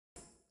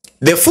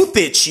The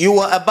footage you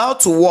are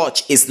about to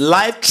watch is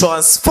life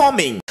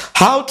transforming.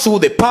 How through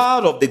the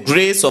power of the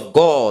grace of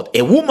God,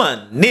 a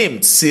woman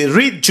named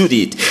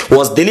Judith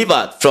was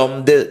delivered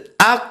from the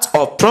act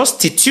of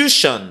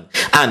prostitution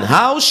and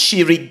how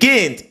she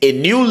regained a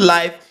new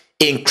life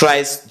in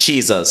Christ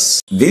Jesus.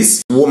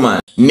 This woman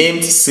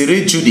named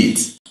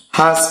Judith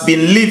has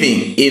been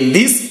living in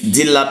this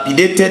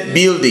dilapidated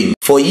building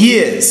for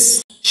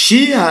years.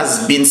 She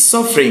has been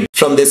suffering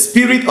from the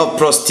spirit of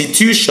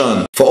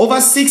prostitution for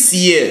over 6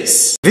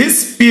 years.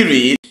 This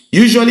spirit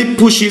usually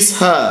pushes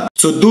her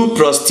to do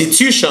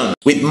prostitution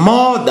with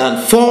more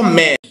than 4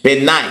 men per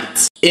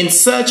night in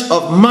search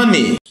of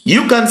money.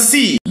 You can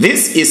see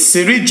this is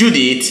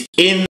Judith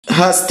in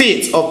her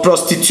state of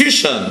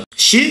prostitution.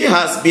 She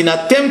has been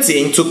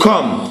attempting to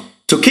come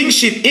to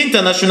Kingship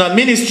International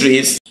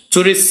Ministries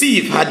to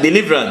receive her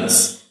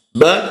deliverance,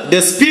 but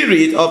the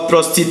spirit of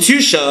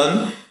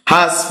prostitution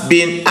has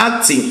been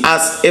acting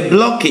as a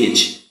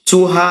blockage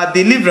to her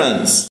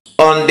deliverance.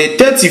 On the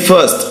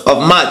 31st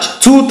of March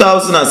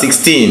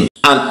 2016,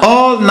 an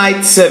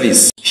all-night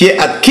service here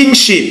at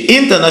Kingship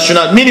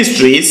International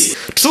Ministries,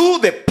 through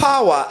the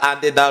power and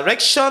the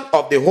direction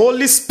of the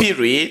Holy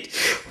Spirit,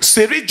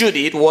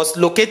 Judith was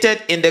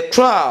located in the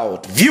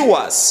crowd.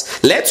 Viewers,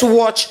 let's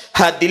watch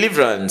her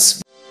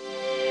deliverance.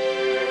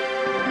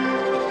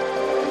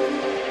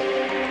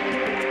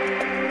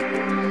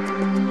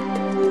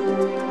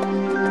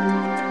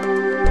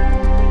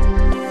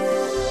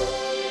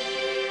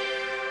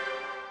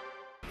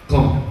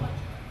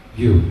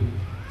 You,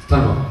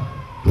 stand up.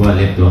 Toi,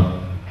 lève-toi.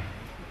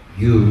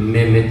 You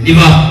mimic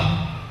liver.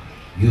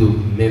 You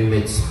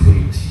mimic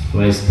spirit.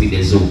 Toi, esprit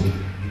des eaux.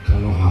 You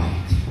cannot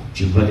hide.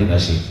 Tu peux te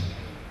cacher.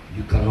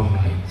 You cannot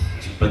hide.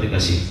 Tu peux te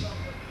cacher.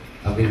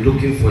 I've been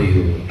looking for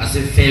you. As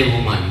a fair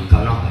woman, you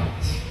cannot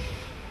hide.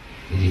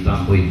 Il dit,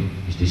 t'embrouille.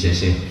 Je te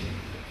cherchais.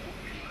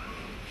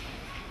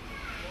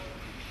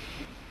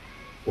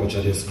 Watch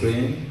at the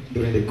screen.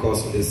 During the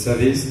course of the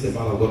service, the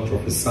man of God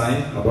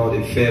prophesied about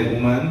a fair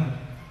woman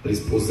that is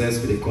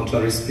possessed with a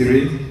contrary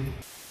spirit.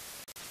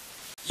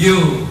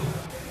 You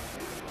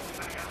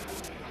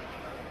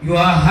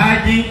are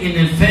hiding in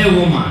a fair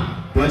woman.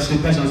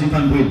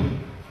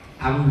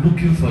 I'm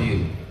looking for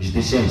you.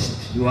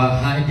 You are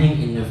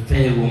hiding in a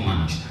fair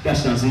woman.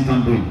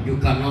 You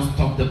cannot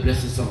stop the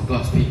blessings of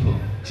God's people.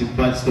 I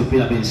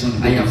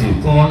have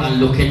called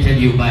and located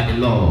you by the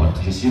Lord.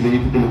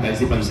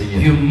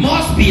 You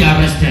must be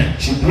arrested.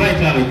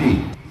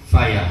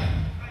 Fire.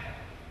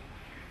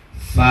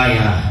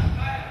 Fire.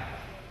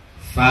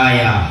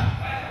 Fire,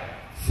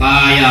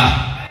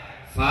 fire,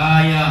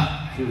 fire,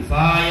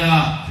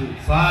 fire,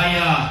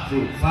 fire,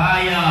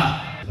 fire.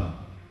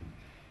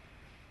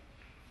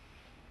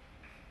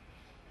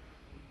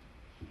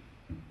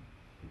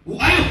 Où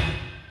are you?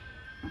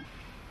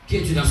 Qui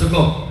es-tu dans ce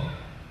corps?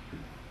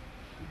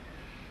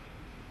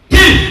 Qui?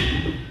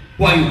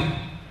 Who are you?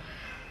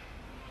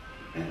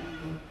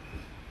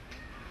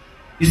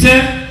 You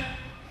say?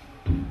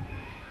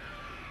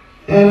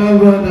 Hello,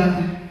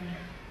 brother.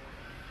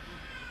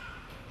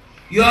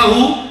 You are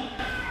who?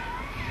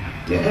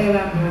 The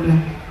elder brother.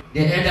 The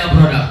elder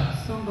brother.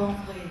 Son bon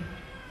frère.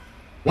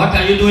 What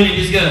are you doing in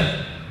this girl?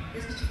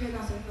 Qu'est-ce que tu fais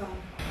dans cette femme?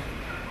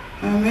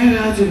 Ma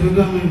mère a dû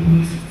become a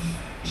prostituée.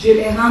 Je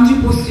l'ai rendue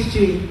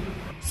prostituée.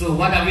 So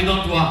what have you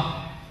done to her?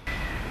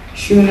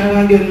 She will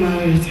never get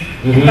married.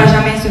 Elle ne va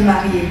jamais se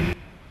marier.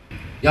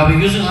 You have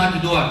been using her to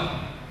do what?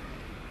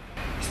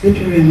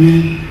 Sleeping with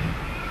men.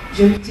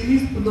 Je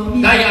l'utilise pour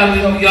dormir. Now you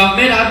have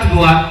made her to do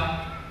what?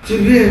 To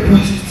be a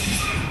prostitute.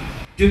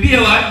 To be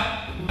a what?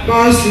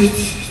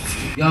 Prostitute.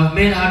 You have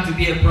made her to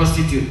be a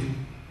prostitute.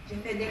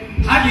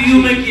 How do you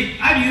make it?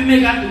 How do you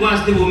make her to go and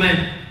sleep with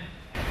men?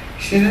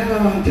 She never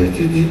wanted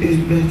to do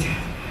it better.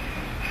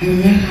 I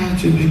made her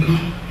to do it.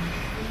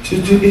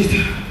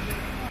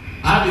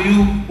 How do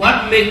you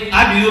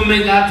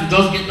make her to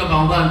just get up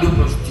and go and do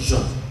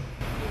prostitution?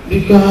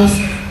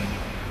 Because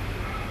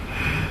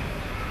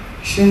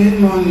she need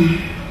money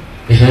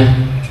to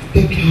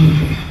take care of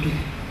her family.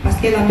 Parce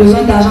qu'elle a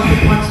besoin d'argent pour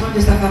prendre soin de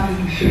sa famille.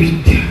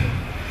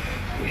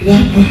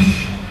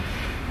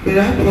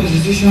 Without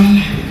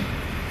prostitution,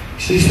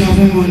 she's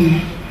having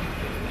money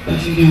that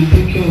she can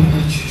take care of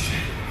her children.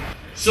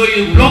 So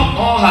you block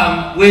all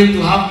her way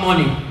to have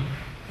money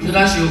so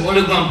that she will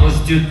only go and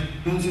prostitute.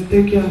 And to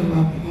take care of her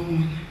poor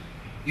money.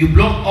 You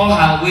block all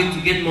her way to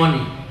get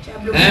money.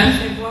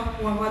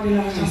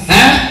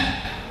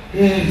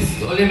 Yes.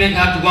 To only make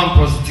her to go and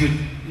prostitute.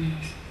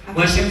 Yes.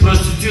 When she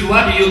prostitute,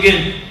 what do you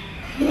gain?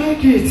 I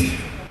like it.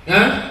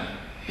 Huh?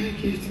 I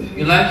like it.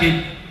 You like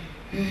it?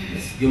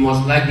 Yes. You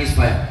must like this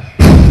fire.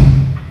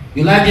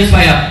 You like this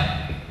fire?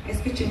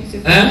 Est-ce que tu aimes ce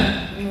fire? Hein?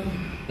 No.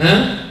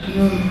 Hein?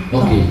 No.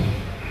 Okay.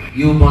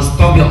 You must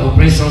stop your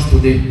operations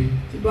today.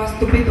 Tu dois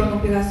stopper ton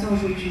opération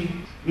aujourd'hui.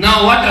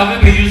 Now what have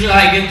you been using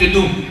her again to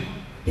do?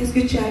 Qu'est-ce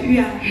que tu as eu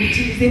à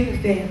utiliser pour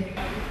faire?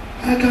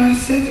 I can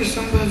say to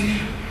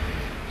somebody,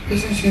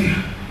 listen,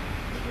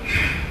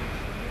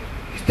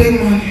 take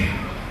money.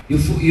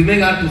 You make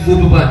her to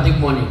fool people and take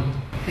money.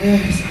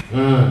 Yes.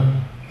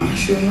 And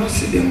she will not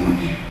see the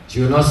money. She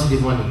will not see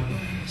the money.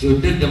 She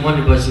will take the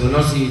money, but she will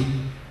not see it.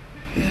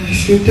 Yeah,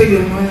 she will take the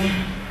money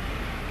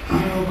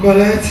and will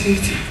collect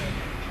it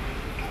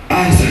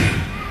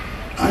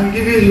and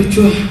give it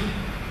to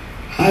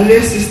her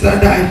late sister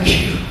that I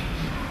killed.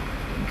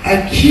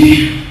 I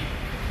killed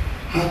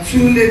her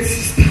 2 late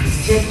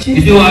sisters.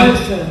 You do what?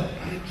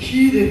 I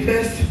killed the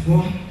first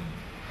one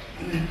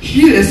and I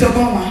killed the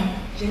second one.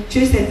 J'ai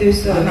tué ces 2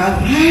 sœurs. And I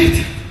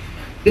write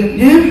the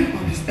name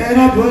of his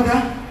elder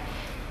brother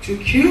to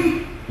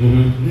kill.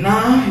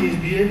 Now he's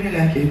behaving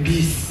like a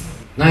beast.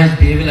 Now he's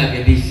behaving like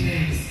a beast.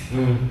 Yes.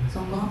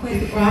 Son grand frère He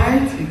était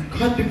fight, he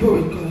cut people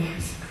with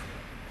collars.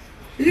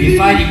 He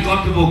fight, he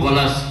cut people with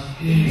collars.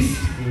 Yes.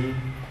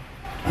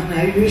 And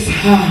I use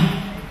her.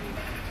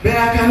 But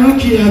I cannot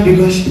kill her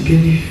because she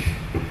believes.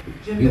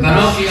 You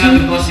cannot kill her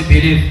because she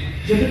believes.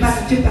 Je ne peux pas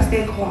la tuer parce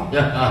qu'elle croit.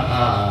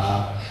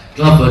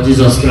 Clap for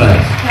Jesus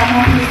Christ.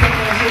 Clamons pour le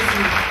Seigneur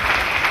Jésus.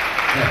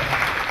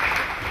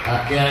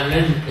 There are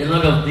a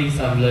lot of things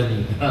I'm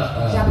learning.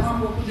 J'apprends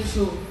beaucoup de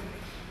choses.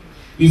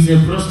 He's a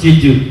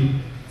prostitute.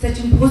 C'est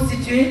une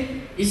prostituée.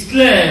 It's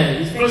clear.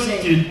 It's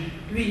prostitute.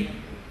 Oui.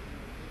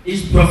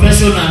 It's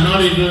professional,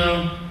 not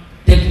even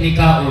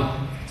technical.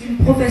 C'est une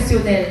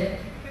professionnelle.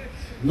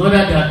 Not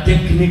that they are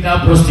technical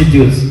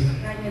prostitutes.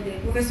 Là, il y a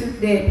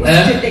des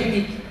prostituées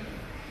techniques.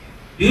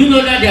 Do you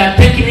know that they are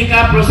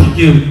technical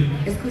prostitutes?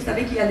 Est-ce que vous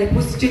savez qu'il y a des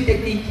prostituées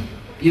techniques?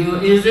 You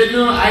say,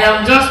 no, I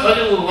am just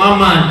only with one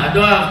man. I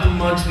don't have too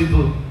much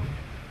people.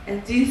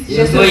 Elles disent,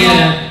 Yeah, je go suis here,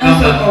 un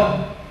come seul back. homme.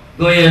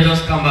 Go here,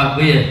 just come back.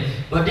 Go here.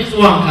 But this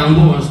one can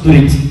go on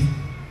street.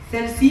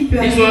 Celle-ci peut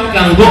This aller one dans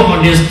can la go rue.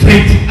 on the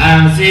street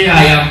and say,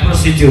 I am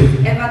prostitute.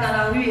 Elle va dans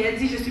la rue et elle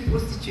dit, je suis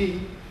prostituée.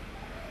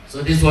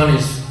 So this one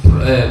is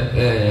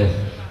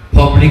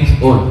public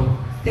owned.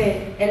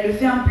 Elle le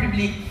fait en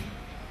public.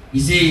 He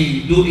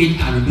say, do it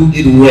and do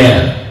it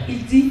well.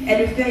 Il dit,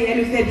 elle le fait et elle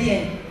le fait bien.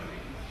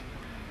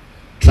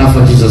 Clap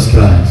for Jesus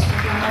Christ.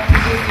 Clamons pour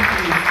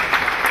Jésus-Christ.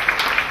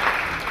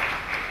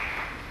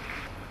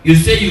 You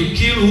say you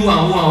kill who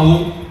and who and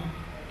who?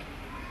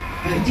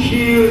 I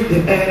killed the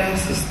elder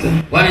sister.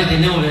 What is the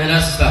name of the elder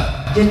sister?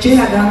 J'ai tué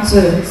la grande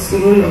sœur.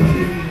 Soul of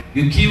him.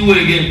 You kill who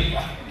again?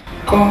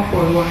 Come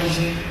for one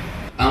year.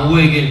 And who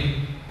again?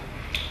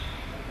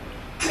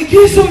 I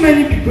killed so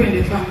many people in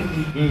the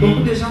family.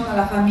 Beaucoup de gens dans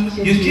la famille.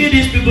 j'ai You tué. kill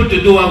these people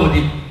to do what with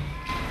it?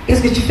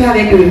 Qu'est-ce que tu fais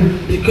avec eux?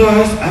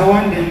 Because I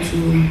want them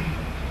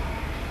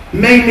to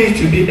make me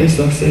to be a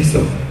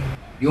successor.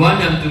 You want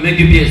them to make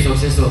you be a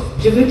successor.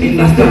 Je veux qu'ils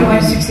fassent de moi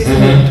un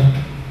successeur.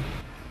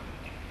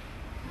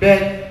 But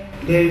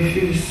they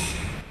refuse.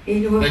 Et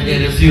ils But they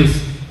refusent.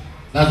 refuse.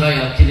 That's why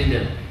you are killing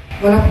them.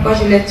 Voilà pourquoi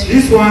je l'ai tué.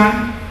 This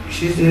one,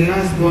 she's the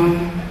last born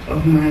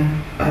of my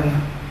father.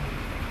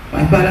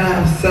 My father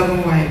has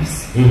 7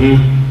 wives. Mon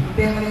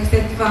père avait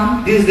 7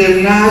 femmes. This is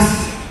the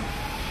last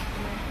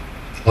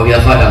Of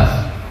your father.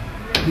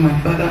 of my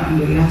father and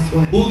the last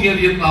wife. Who gave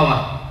you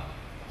power?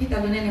 Qui t'a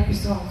donné la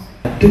puissance?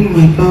 I took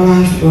my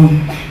powers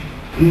from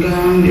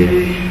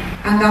Ngandere.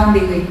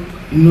 Angandere.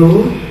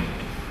 No,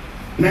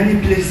 many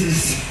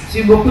places.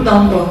 Sur beaucoup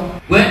d'endroits.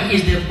 Where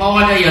is the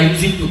power that you are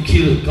using to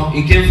kill?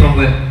 It came from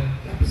where?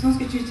 La puissance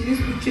que tu utilises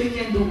pour tuer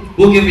vient d'où?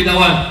 Who gave you that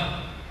one?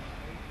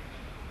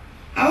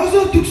 I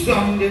also took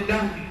some in the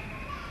dam.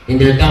 In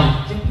the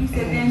dam. J'ai pris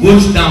certains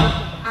Which dam?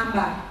 en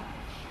bas.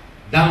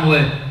 Dam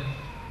where?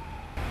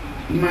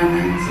 My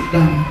 90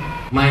 dam.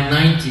 My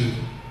 90.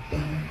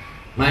 Dam.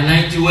 My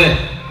 90 where?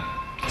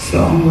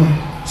 Somewhere.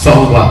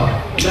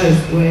 Songwa. That is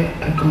where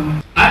I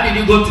come. How did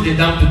you go to the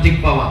dam to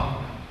take power?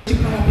 Tu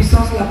prends la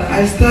puissance là-bas.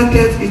 I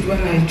started it when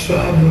I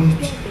traveled.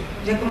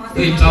 J'ai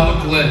commencé You quand travel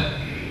to where?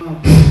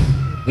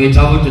 You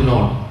travel to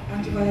North.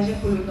 tu voyageais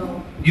pour le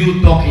nord.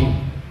 You talking.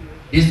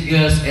 This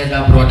girl's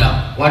elder brother.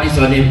 What is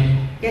your name?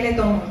 Quel est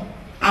ton nom?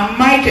 I'm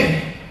Michael.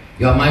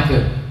 You are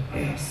Michael.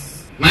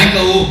 Yes.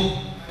 Michael who?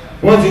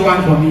 What do you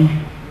want from me?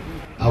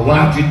 I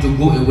want you to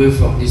go away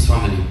from this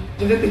family.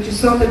 Je veux que tu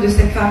sortes de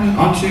cette famille.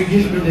 Until you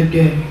give me the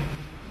girl.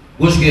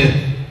 Which girl?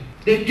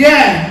 The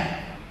girl.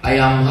 I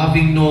am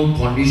having no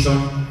condition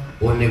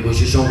or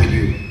negotiation with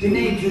you. Je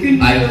n'ai qu'une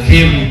I chose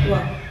came avec toi.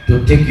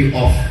 to take you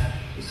off.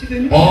 Je suis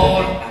venu pour te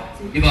All, faire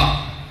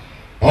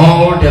partie.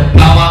 all the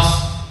powers,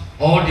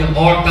 all the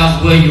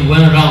altars where you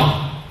went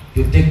around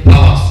to take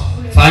powers.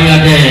 Fire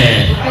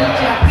there.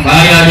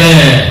 Fire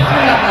there.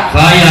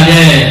 Fire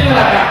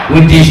there.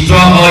 We destroy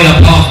all your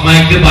powers,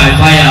 Michael, by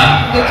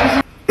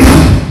fire.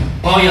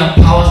 All your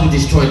powers will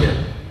destroy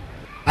them.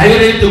 Are you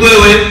ready to go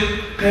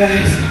away?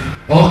 Yes.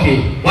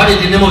 Okay. What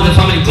is the name of the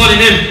family? Call the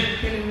name.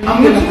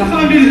 I'm with the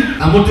family.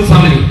 Amutu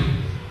family.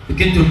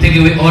 Begin to take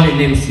away all the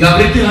names. You have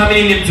written how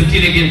many names to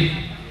kill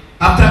again?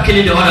 After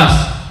killing the others.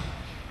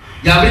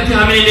 You have written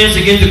how many names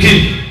again to kill?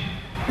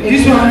 In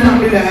this one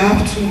family I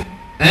have to.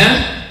 Eh?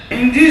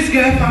 In this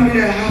girl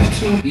family I have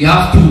to. You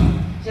have two.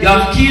 You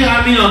have killed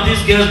how many of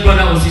these girls,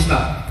 brother or sister?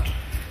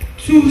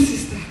 2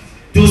 sisters.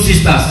 2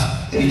 sisters.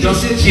 You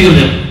just kill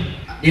them.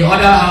 The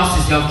other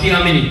houses, you have killed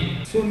how many?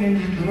 So many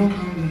I cannot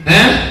count them.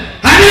 Eh?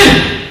 How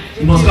many?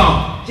 You must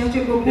count. J'ai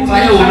tué beaucoup. The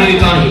fire will make you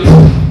count it.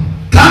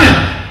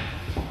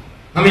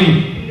 How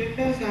many? In the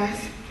first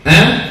house.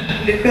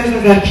 Eh? In the first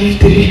house I killed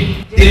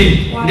 3.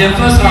 3. In the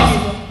first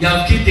house, you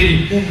have killed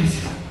 3.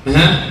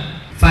 Yes.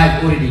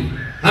 5 already.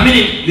 How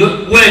many? You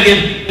where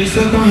again? In the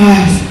second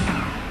house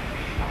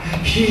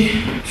I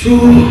killed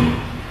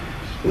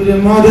 2 with the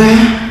mother.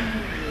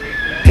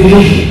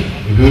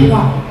 3.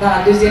 Wow. Dans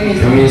la deuxième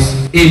That maison.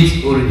 means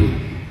 8 already.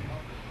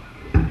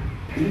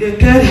 In the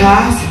third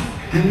house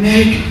I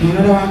make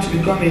another one to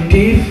become a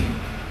thief.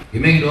 You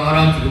make the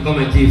other one to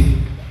become a thief.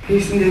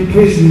 He's in the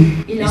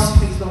prison. Il est en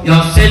prison. You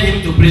have sent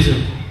him to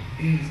prison.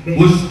 Yes, but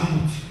Which, he's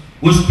out.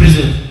 which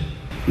prison?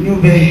 New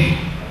Bay.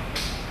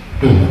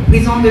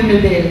 Prison de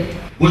Nebel.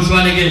 Which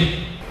one again?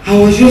 I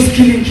was just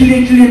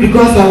killing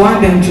because I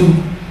want them to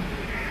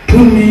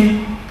put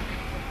me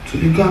to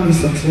become a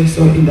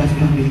successor in that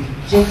family.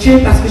 J'ai tué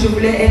parce que je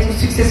voulais être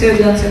successeur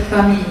dans cette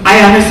famille. I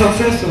am a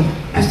successor.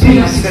 I put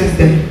myself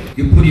there.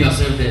 You put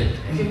yourself there.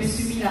 Je me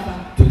suis mis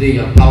là-bas. Today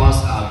your powers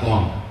are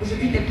gone.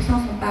 Aujourd'hui, tes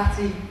puissances sont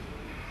parties.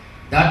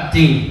 That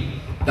thing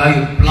that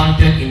you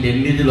planted in the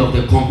middle of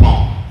the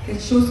compound,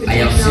 Cette chose que tu I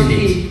as have seen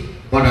plantée, it.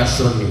 God has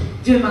shown me.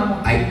 Dieu m'a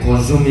montré. I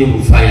consume it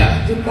with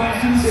fire. Je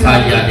consume cela.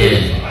 Fire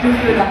there. Le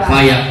feu là-bas.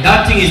 Fire.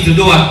 That thing is to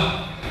do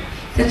what?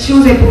 Cette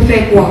chose est pour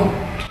faire quoi?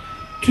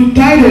 To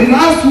tie the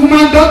last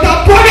woman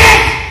daughter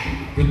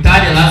project. You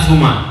tie the last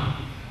woman.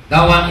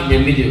 That one in the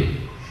middle.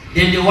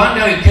 Then the one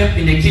that you kept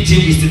in the kitchen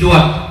is to do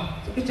what?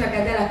 Ce que tu as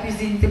gardé à la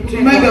cuisine, c'est pour To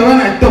faire make the quoi?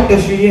 one I talk the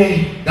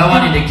suye. That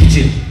one in the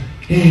kitchen.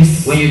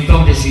 Yes. When you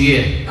talk the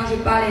suye. Quand je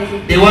parle,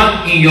 The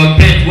one in your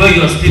bed where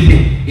you're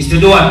sleeping is to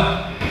do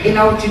what? et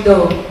là où tu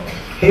dors,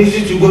 I used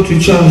it to go to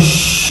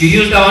church. You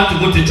use that one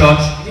to go to church.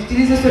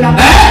 j'utilise cela pour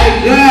aller à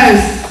l'église.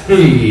 Yes.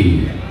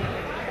 Hey.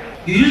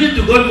 You use it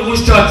to go to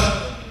which church?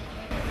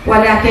 Pour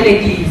aller à quelle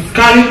église?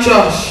 Carry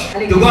church. À To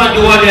l'église. go and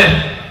do what there?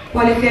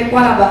 Pour aller faire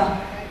quoi là-bas?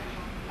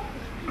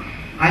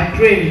 I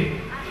pray.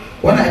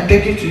 When I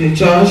take it to the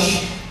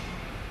church,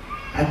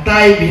 I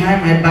tie it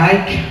behind my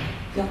bike.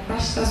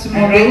 J'attache ça sur I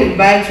mon ride dos, the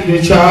bike to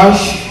the church.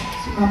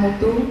 sur ma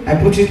moto, I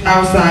put it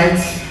outside.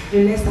 je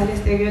laisse à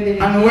l'extérieur de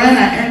l'église. And when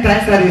I enter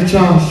inside the Et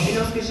church,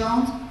 lorsque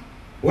j'entre,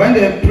 when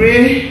they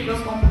pray,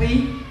 lorsqu'on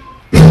prie,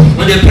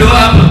 When the prayer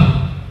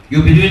happen,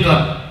 you'll be doing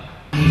what?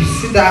 I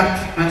see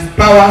that my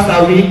powers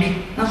are weak.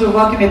 quand je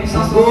vois que mes I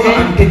puissances sont go faibles,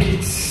 and take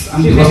it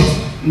and Je put vais- it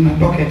in my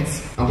pocket.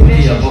 And je put vais it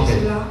in your chercher pocket.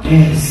 cela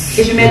Yes.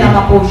 et je mets dans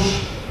ma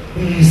poche.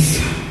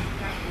 Yes.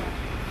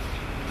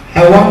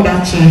 I want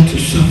that child to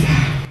suffer.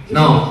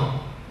 Now,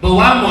 but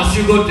why must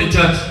you go to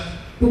church?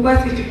 Pourquoi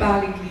est-ce que tu pars à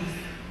l'église?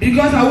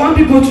 Because I want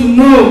people to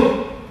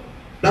know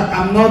that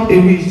I'm not a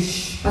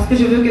witch. Parce que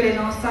je veux que les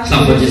gens sachent Clap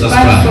que for je ne suis Jesus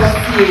pas une Christ.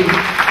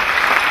 sorcière.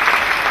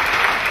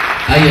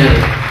 I hear it.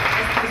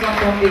 Est-ce que vous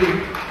entendez?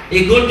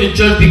 He go to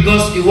church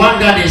because he want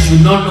that they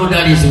should not know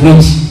that he's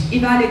witch.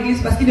 Il va à l'église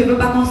parce qu'il ne veut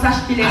pas qu'on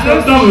sache qu'il est I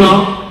don't sorcier.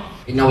 know.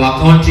 In our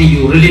country,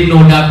 you really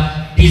know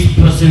that this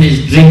person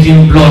is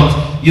drinking blood.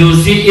 You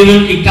see,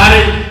 even he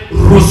carry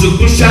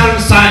Rosicrucian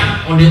sign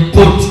on the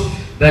coat,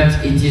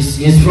 but it is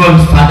in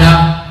front.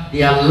 Father,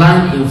 they are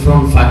lying in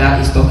front. Father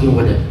is talking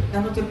with them.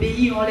 Dans notre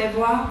pays, on les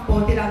voit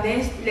porter la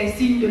veste, les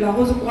signes de la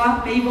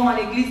rose-croix, mais ils vont à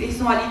l'église et ils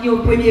sont alignés au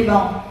premier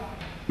banc.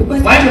 Pourquoi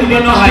est-ce Why que do tu you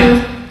veux not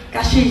hide?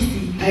 cacher ici?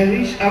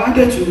 I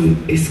wanted to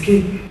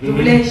escape Je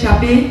voulais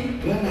échapper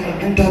when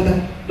I entered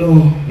that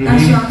door. quand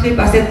je suis entrée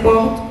par cette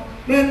porte.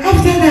 But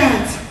after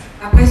that,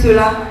 Après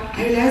cela,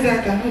 I realized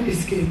I cannot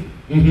escape.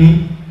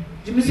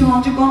 je me suis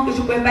rendu compte que je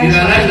ne pouvais pas You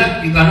realize échapper.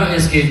 that you cannot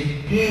escape.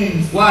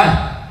 Yes. Why?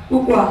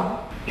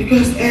 Pourquoi?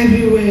 Because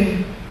everywhere,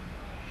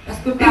 Parce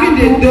que even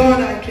the partout, door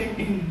that I came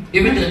in,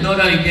 Even the door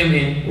that you came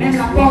in. même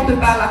la porte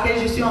par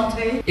laquelle je suis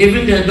entrée,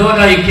 Even the door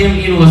that you came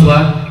in was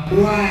what?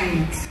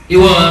 white, It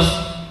was.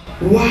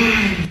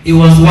 white, It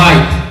was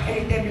white.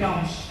 elle était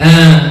blanche.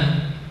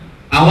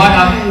 And what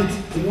happened?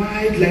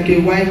 white, like a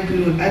white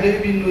cloth. I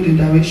don't even know the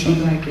direction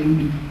that I came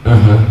in.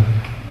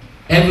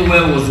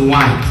 Everywhere was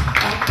white.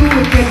 Tout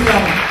était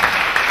blanc.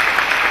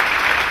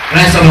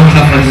 Rise up and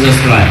clap for Jesus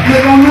Christ.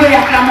 Levons-nous et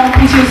acclamons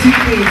pour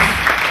Jésus-Christ.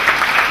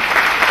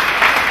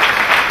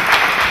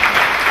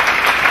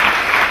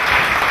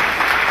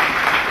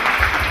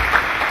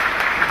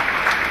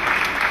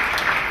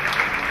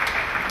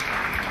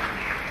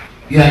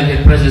 You are in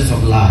the presence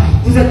of light.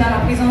 Vous êtes dans la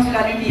présence de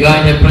la You lumière. are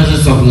in the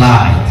presence of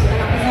light. Dans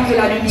la présence de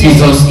la lumière.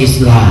 Jesus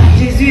is light.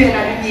 Jésus est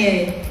la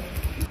lumière.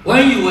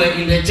 When you were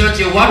in the church,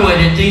 what were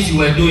the things you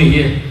were doing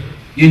here?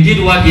 You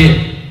did what here?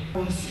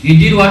 You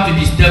did what to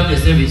disturb the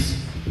service?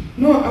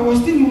 No, I was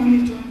still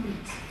monitoring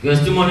it. You are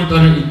still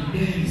monitoring it.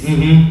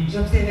 Yes.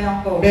 J'observais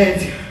encore.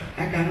 But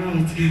I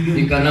cannot.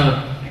 You cannot.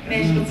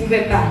 Mais je ne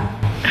pouvais pas.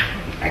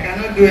 I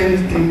cannot do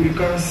anything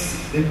because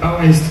the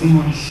power is too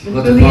much. Je ne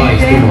But peux the power rien is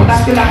too faire much.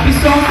 parce que la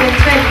puissance est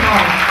très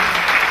grande.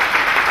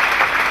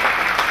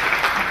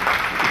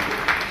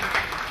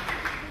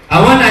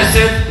 And when I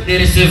said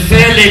there is a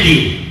fair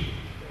lady,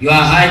 you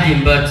are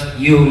hiding, but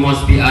you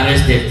must be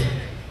arrested.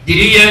 Did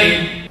you hear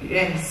it?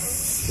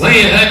 Yes. When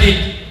you heard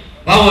it,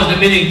 what was the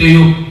meaning to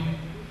you? You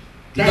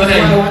That's thought why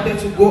I that- wanted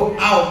to go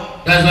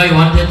out. That's why you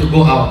wanted to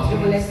go out. Je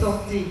voulais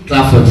sortir.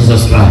 Clap for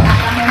Jesus Christ.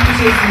 Acclamons pour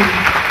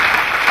Jésus.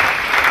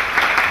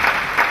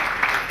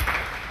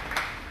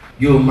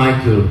 You,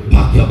 Michael,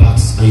 pack your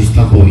bags and you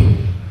start going.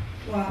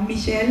 Toi,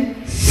 Michel,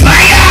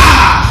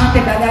 Fire! prends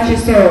tes bagages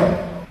et sors.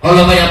 All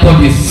over your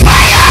body, fire!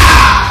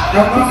 I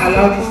will not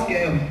allow this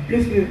girl.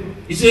 Le feu.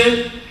 You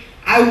see,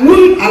 I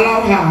won't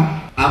allow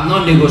her. I'm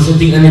not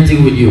negotiating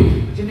anything with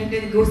you. Je ne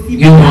négocie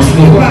You must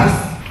pas. go. Pass.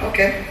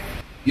 Okay.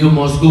 You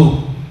must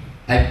go.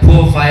 I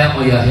pour fire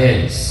on your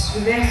heads. Je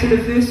verse le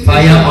feu sur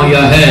Fire on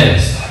your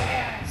heads.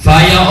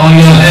 Fire on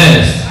your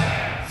heads.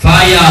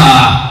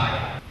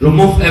 Fire.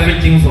 Remove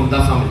everything from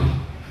that family.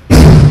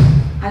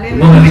 Enlève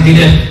Remove everything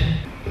there.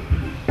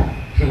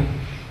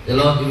 The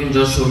Lord even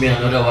just showed me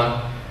another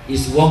one.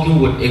 He's walking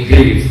with a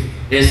grave.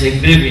 There's a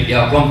grave in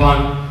their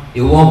compound.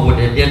 He walk with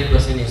a dead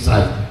person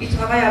inside. Il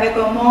travaille avec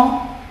un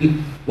mort.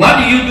 What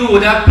do you do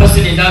with that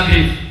person in that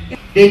grave?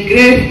 The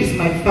grave is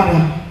my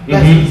father.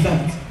 That's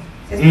inside.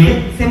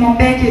 C'est mon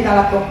père qui est dans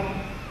la porte.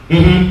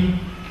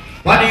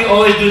 What do you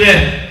always do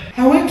there?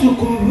 I went to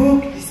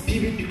convoke the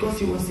spirit because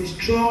he was a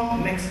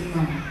strong Mexican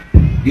man.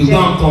 You go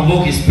and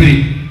convoke his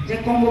spirit. J'ai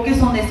convoqué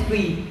son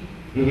esprit.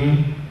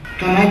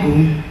 Can I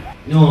go?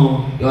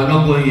 No, you are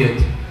not going yet.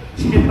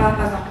 Je ne pars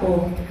pas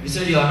encore. You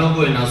said you are not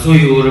going, and so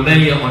you will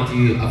remain here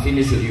until I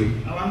finish with you.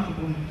 I want to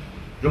go.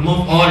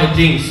 Remove all the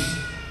things.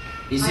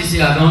 You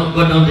see, I don't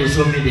go down to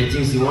show me the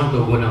things you want to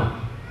go now.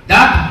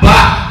 That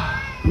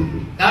bag,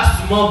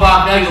 that small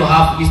bag that you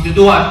have is to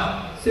do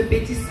what? Ce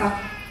petit sac,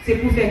 c'est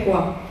pour faire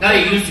quoi? That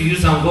you used to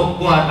use and go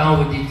down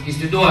with it is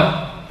to do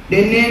what? The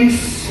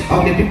names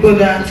of the people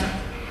that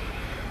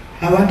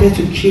I wanted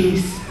to kill,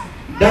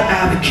 that I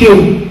have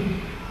killed,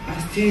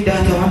 and still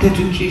that I wanted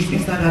to kill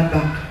inside that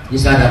bag.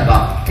 Inside that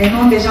bag. Les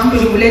noms des gens que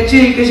je voulais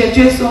tuer et que j'ai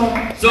tués sont.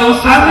 So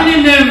how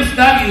many names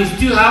that you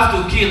still have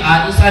to kill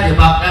are inside the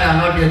bag that are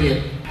not there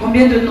yet?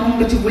 Combien de noms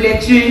que tu voulais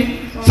tuer?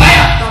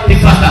 Fire! Be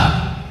faster.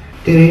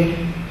 3,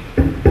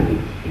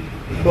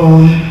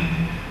 4,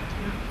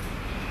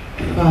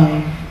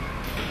 5,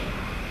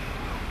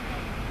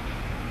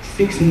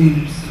 6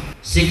 names.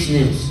 6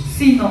 names.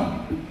 6 noms.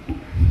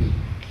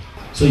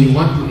 So you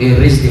want to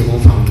erase the whole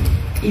family.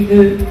 Il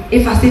veut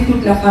effacer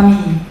toute la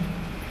famille.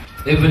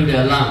 Even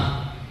their land.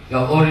 You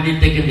have already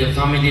taken the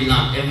family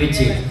land,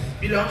 everything.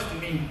 Belongs to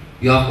me.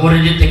 You have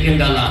already taken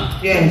the land.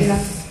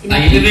 Yes.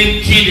 And you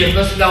even killed the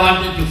person that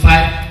wanted to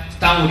fight,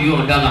 stand with you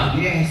on that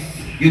land. Yes.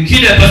 You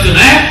killed the person,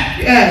 eh?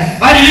 Yes.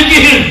 Why did you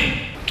kill him?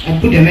 I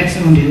put the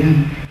medicine on the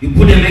land. You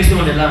put the medicine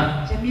on the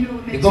land. J'ai mis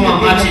le You come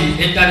and march it,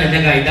 enter the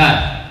nigga, he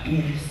died.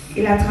 Yes.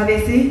 Il a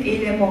traversé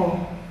et il est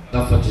mort.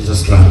 That's for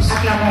Jesus Christ.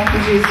 Acclamons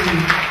pour Jésus.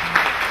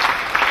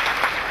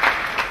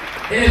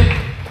 Hey,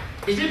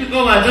 is it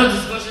because we're just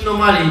discussing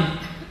normally?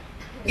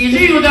 Is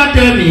it you that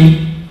tell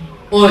me?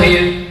 Oh,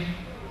 hey,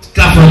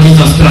 clap for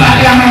Jesus Christ.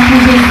 Acclamons pour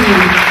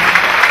Jésus.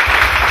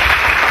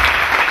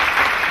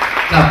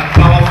 The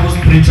powerful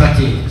spiritual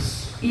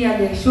things. Il y a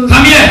des choses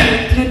Come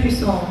here. très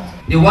puissantes.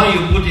 The one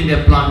you put in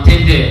the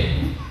plantain there,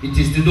 it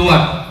is to do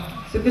what?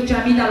 Ce que tu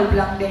as mis dans le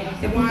plantain,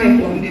 c'est pour faire One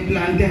quoi? on the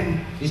plantain.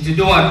 It's to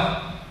do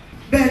what?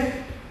 But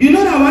you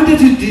know that I wanted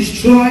to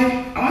destroy,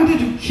 I wanted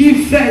to kill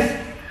first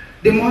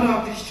the mother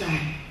of this child.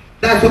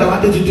 That's what I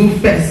wanted to do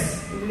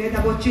first Je voulais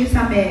d'abord tuer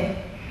sa mère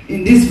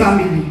in this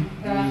family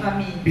dans la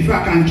famille before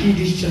I can kill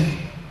this child.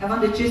 avant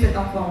de tuer cet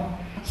enfant.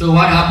 So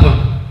what happened?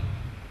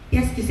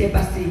 Qu'est-ce qui s'est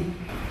passé?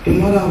 The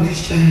mother of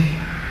this child,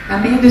 La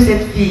mère de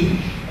cette fille,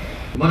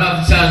 Mother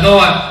of the child, know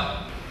what?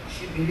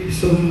 she believes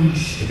so much.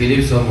 She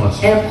believes so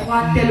much. elle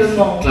croit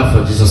tellement. Clap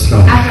for Jesus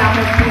Christ.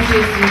 Acclamons pour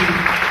Jésus.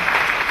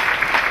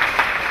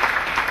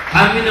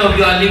 How many of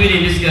you are living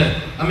in this girl?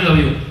 How many of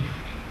you?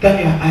 Turn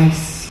your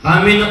eyes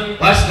How many?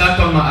 Why should I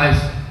turn my eyes?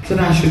 so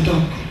that I should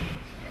talk.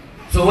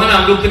 So when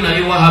I'm looking at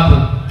you, what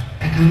happened?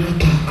 I cannot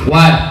talk.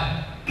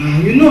 Why?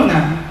 You know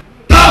now.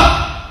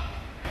 Talk!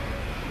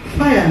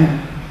 Fire now.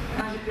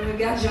 Quand je te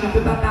regarde, je ne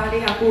peux pas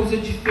parler à cause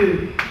du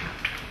feu.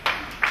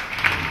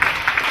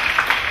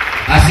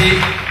 I say,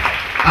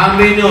 how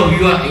many of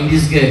you are in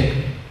this girl?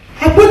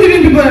 I put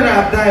even people that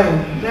have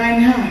died, they're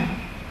in her.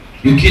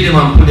 You kill them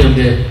and put them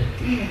there.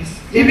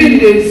 Yes. Even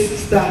the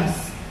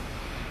sisters,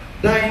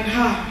 they're in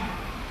her.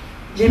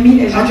 J'ai mis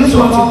les gens I qui just sont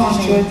want morts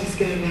to en destroy elle. this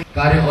girl.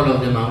 Carry all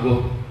of them and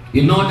go.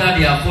 You know that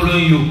they are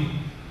following you.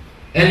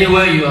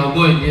 Anywhere you are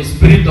going, the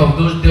spirit of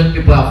those dead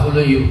people are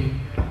following you.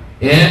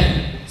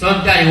 Yeah?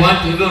 Sometimes you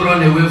want to even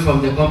run away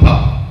from the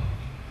compound.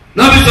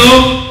 Not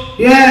so?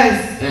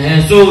 Yes.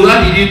 So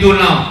what did you do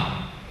now?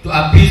 To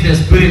appease the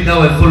spirit that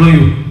will follow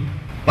you.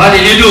 What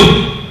did you do?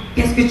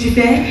 Qu'est-ce que tu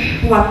fais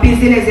pour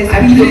apaiser les I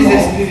esprits de please the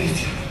mort?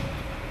 spirit.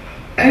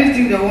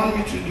 Anything they want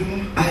me to do,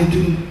 I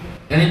do.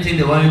 Anything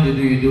they want you to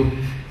do, you do.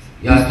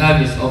 Your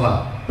time is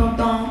over. Ton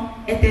temps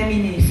est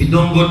terminé. If you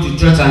don't go to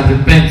church and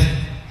repent,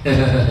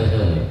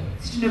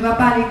 Si tu ne vas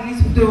pas à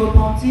l'église pour te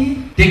repentir,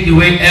 take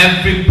away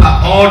every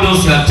part, all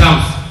those your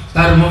charms.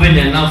 Start removing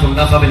them now from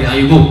that family and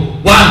you go.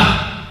 One.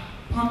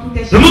 prends toutes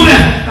tes choses Remove de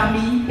them. ta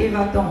famille et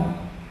va-t'en.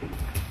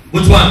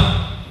 Which one?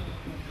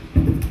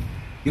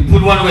 You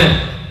put one where?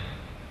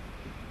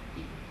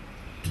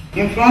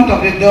 In front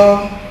of the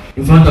door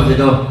In front of the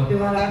door.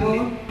 Devant la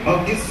porte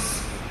of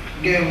this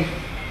girl.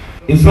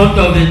 In front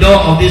of the door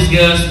of this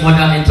girl's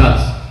mother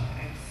entrance.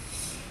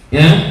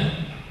 Yeah?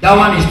 That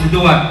one is to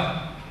do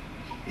what?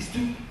 It's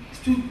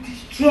to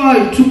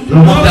destroy, to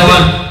remove that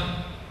one.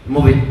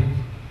 Remove it.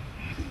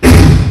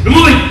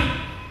 Remove it.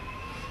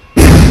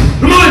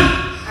 Remove it.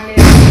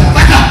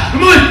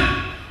 Remove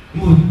it.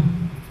 Remove it.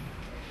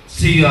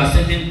 See, you are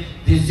setting.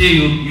 They say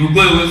you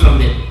go away from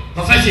there.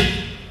 Confess it.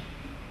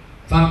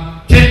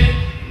 From take.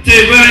 Go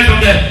away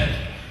from there.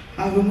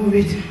 I remove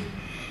it.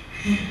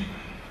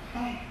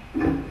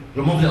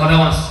 Remove the other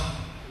ones.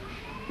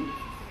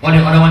 Or the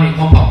other one in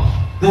compound.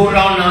 Go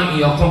around now in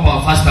your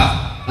compound faster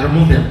and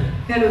remove them.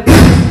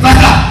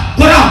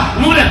 Faster! Go down!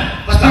 Remove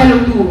them!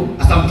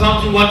 Faster! As I'm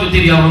counting 1 to 3,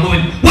 you are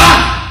removing. 1!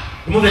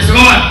 Remove the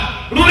second one!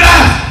 Remove the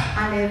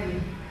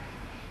others!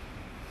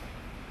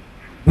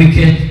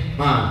 Wicked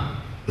man.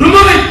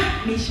 Remove it!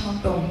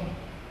 Méchant homme.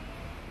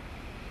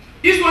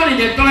 This one in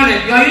the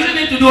toilet, you are using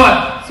it to do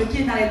what? Ce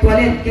qui est dans les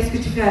toilettes, qu'est-ce que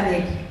tu fais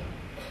avec?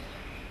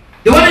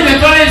 The one in the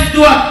toilet is to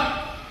do what?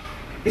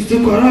 It's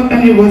to corrupt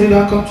anybody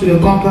that comes to the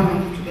compound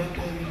and to that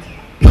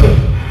toilet.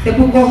 C'est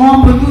pour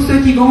corrompre tous ceux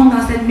qui vont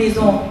dans cette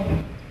maison.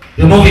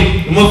 Remove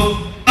it. Remove.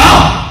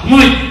 Oh!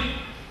 Remove it.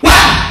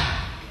 What?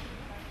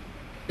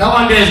 That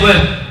one there as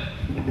well.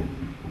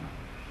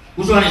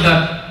 Which one is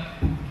that?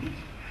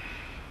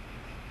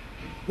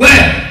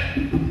 Where?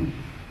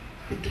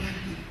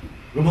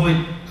 Remove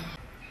it.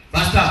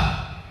 Faster.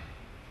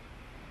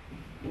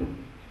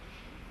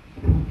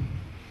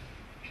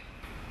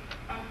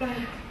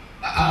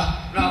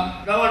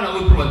 Now, that one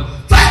will prove it.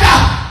 Faster!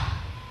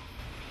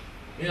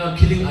 You are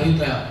killing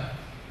Ayutthaya.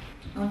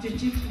 Non, tu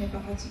tues, tu n'es pas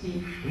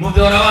fatigué. Remove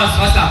the other ones.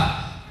 Faster.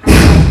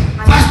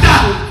 Faster!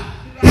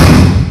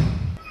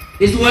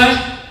 It's where?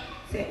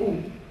 C'est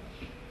où?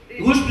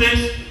 Which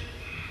place?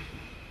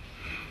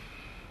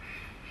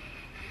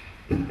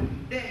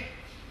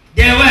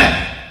 There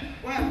where?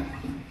 Where?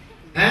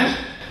 Eh?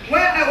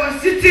 Where I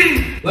was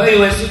sitting. Where you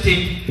were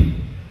sitting?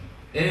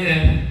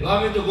 You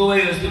want me to go where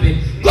you were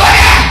sleeping? Go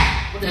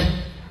there! Go there.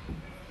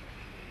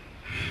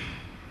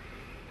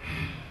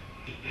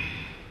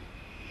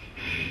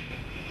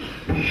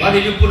 What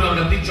did you put on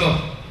the picture?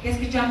 Qu'est-ce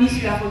que tu as mis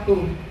sur la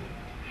photo?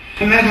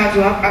 I might have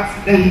to have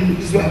accident.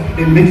 This is where I put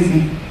the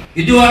medicine.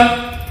 You do what?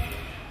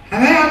 I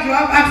might have to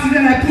have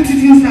accident. I put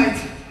it inside.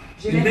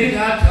 You make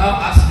her to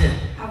have accident.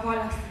 Avoir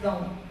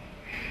l'accident.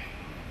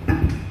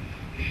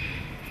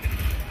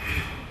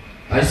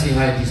 I see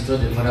how it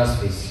destroyed the mother's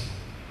face.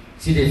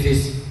 See the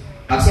face.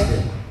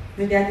 Accident.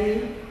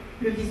 Regardez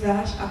le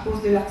visage à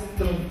cause de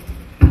l'accident.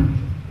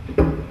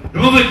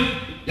 Remove it.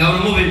 Yeah,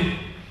 remove it.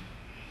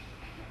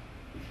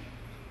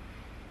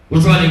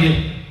 Which one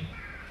again?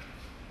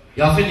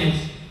 You are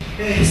finished?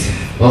 Yes.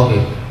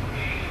 Okay.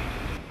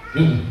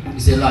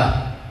 It's a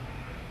lie.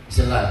 It's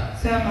a lie.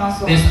 C'est un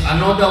mensonge. There's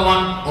another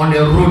one on the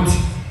road.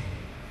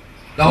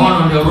 That one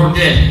on the road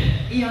there.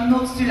 Il y a un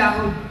autre sur la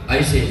route.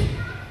 I see.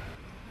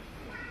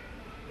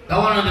 That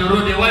one on the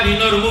road there. Why did you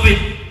not remove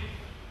it?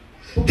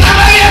 Come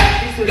back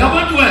here! You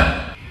want to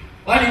where?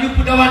 Why did you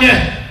put that one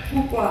there?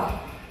 Pourquoi?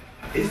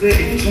 It's the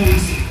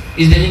entrance.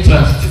 It's the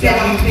entrance. C'est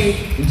l'entrée.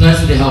 Entrance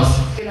to the house.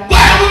 C'est la- Go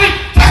and remove it!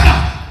 Faster!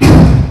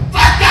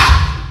 Faster!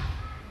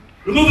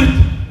 Remove it!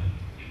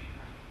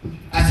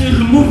 I said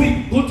remove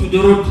it. Go to the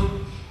road.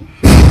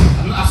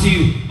 I'm not asking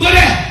you. Go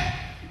there!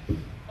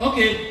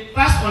 Okay,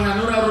 pass on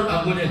another road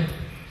and go there.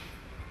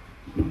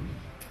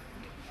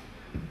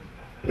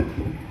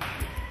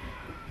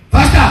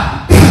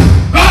 Faster!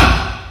 Run!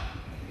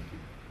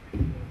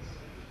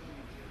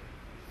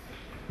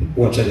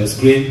 Watch at the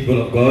screen,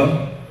 people of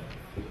God.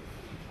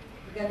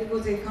 Regardez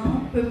vos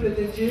écrans, peuple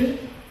de Dieu.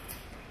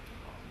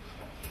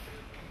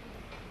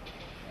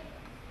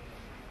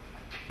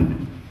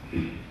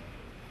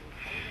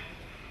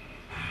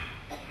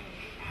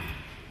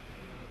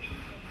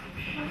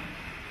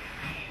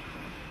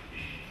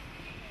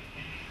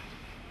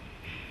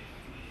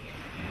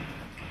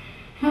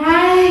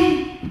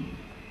 Hi.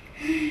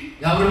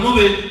 You have remove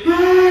it.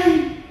 Hi.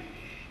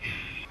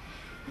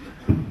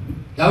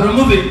 You have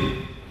remove it.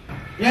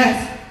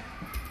 Yes.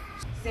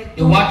 C'est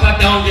The tout. water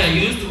down there.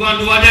 You used to go and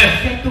do what there?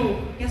 C'est tout.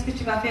 Qu'est-ce que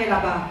tu vas faire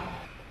là-bas?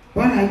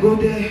 When I go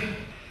there,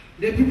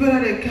 the people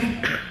that they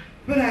come,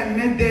 people that I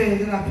met there,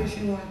 they are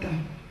fishing water.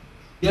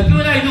 The people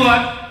that you do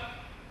what?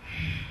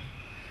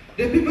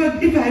 The people,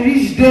 if I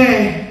reach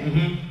there,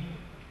 Mm-hmm.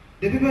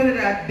 the people that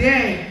are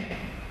there,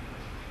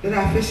 that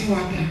are fishing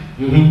water,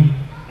 Mm-hmm.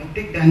 I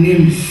take their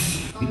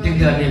names. You take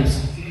their names.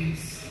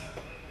 Yes.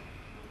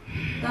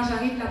 Quand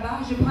j'arrive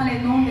là-bas, je prends les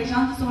noms des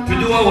gens qui sont là. Tu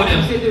dois voir pour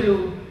chercher de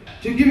l'eau.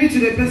 To give it to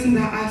the person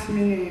that asked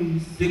me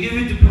names. To give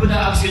it to people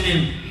that ask your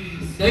name.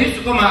 They used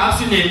to come and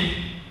ask your name.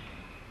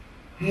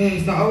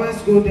 Yes, I always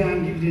go there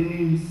and give the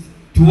names.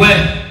 To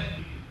where?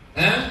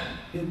 Eh?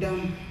 The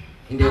down.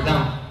 In the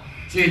town.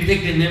 So you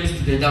take the names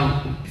to the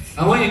town.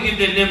 And when you give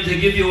the names, they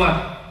give you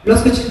what?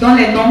 Lorsque tu donnes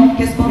les noms,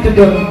 qu'est-ce qu'on te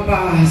donne? More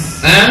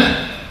powers.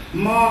 Eh?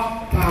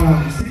 More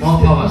powers.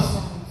 More powers.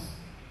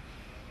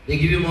 They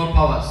give you more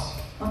powers.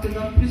 On te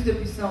donne plus de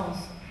puissance.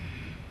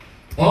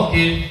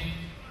 Okay.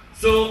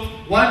 So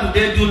what do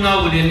they do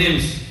now with the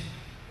names?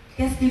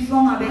 Qu'est-ce qu'ils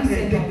font avec When ces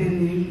they take the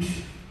noms? names,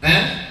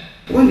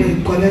 Eh? when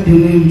they collect the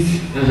names,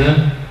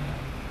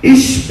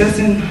 each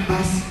person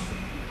has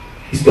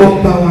his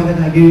own power that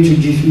are going to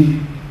give me.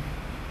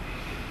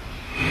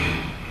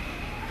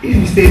 If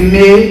it's a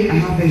male, I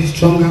have a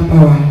stronger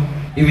power.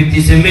 If it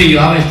is a male, you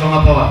have a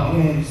stronger power.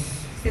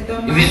 Yes. C'est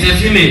un If it's a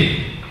female,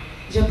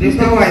 J'ai The plus de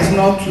power is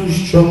not too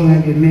strong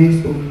like a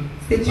male's own.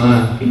 C'est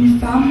une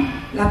femme,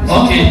 la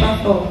puissance Okay. n'est pas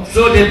forte.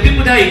 so the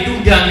people that you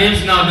took their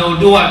names now, they will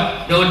do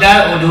what? They will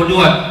die or they will do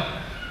what?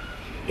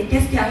 Et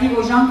qu'est-ce qui arrive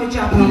aux gens que tu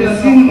as pris I'm leur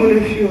nom? seeing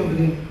only few of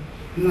them.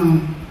 No,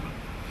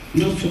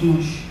 not too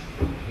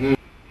much.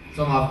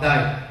 Some have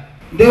died.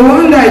 The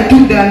one that I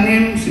took their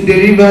names in the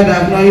river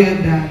that have not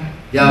yet died.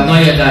 They have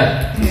not yet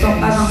died. Ils ne sont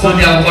pas So encore.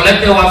 they have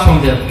collected what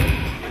from them?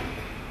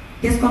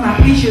 Qu'est-ce qu'on a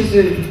pris chez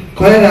eux?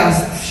 Collect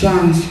as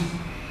chance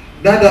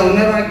that I will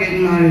never get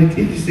married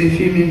if it's a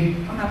female.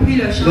 On a pris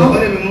leur They'll chance.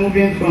 only be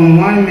moving from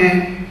one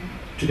man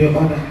to the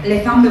other. Les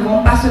femmes ne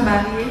vont pas se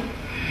marier.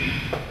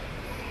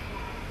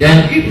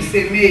 Then If it's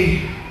a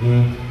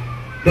male,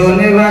 they'll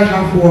never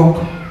have work.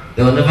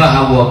 they will never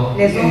have work.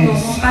 Les hommes Yes.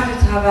 n'auront pas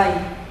de travail.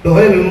 They'll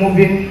only be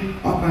moving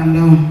up and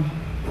down.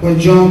 For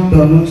job,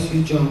 they'll not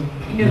see job.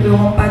 Ils ne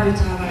verront pas de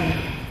travail.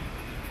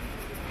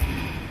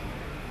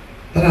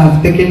 That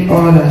I've taken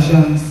all the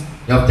chance.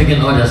 You have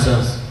taken all their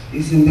sons.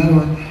 It's in that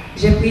water.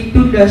 J'ai pris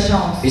toute leur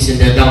chance. It's in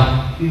their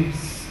down.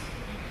 Yes.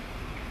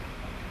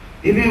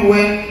 Even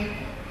when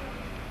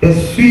the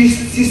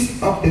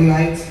switch of the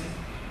light,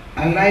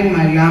 I light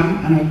my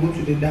lamp and I go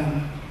to the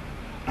dam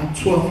at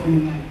 12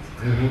 midnight.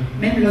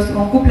 Même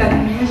lorsqu'on coupe la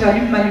lumière,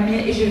 j'allume ma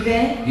lumière et je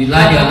vais You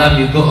light your lamp,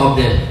 you go up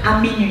there. à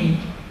minuit.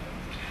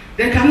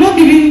 They cannot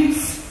even,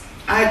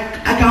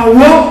 I can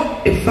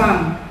walk a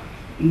farm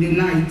in the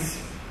night.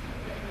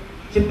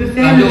 Je peux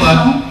faire le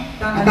champ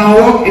dans I la can nuit.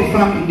 walk a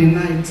farm in the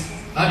night.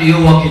 How do you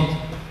work it?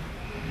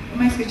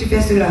 Comment est-ce que tu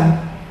fais cela?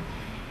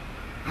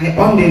 I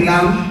on the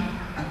lamp,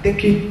 I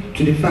take it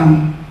to the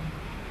farm.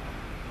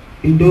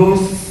 It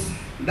does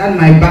that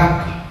my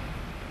back.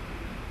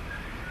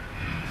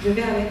 Je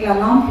vais avec la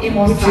lampe et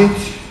mon Put sac.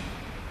 it.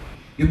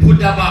 You put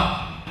that back.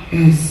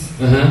 Yes.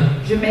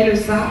 Je mets le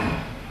sac.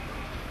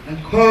 I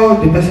call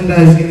the person that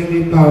is giving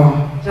me power.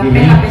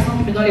 J'appelle la personne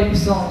qui me donne les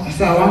puissances. I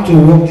say I want to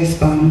walk this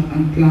farm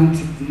and plant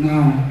it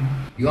now.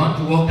 You want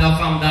to walk that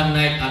farm that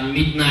night at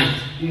midnight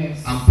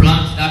Yes. and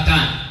plant that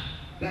time.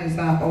 That is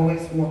how I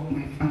always walk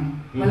my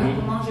farm. Voilà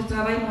comment je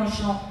travaille mon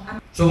champ.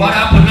 So what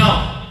happened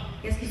now?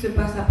 Qu'est-ce qui se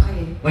passe après?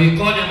 When you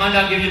call the man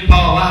that gave you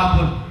power, what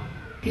happened?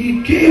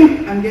 He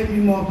came and gave me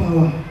more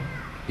power.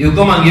 You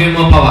come and give him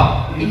more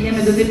power. Il vient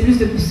me donner plus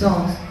de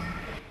puissance.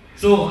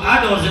 So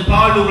how does the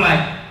power look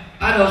like?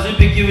 How does he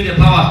pick you with the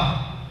power?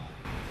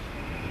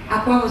 À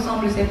quoi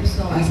ressemblent ces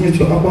puissances? Ask me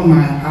to open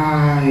my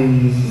Il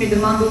eyes. me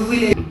demande d'ouvrir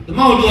les... The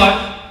man will do what?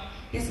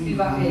 Qu'est-ce qu'il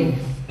va faire?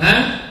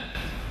 Eh?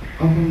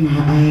 Open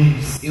my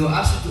eyes. He will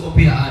ask you to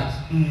open your eyes.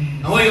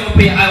 And when you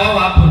open your eye, what will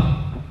happen?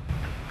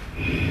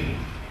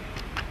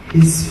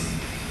 His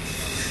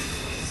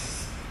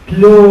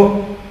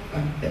blow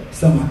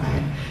summer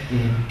eye.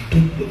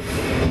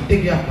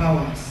 Take your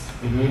powers.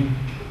 You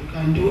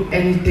can do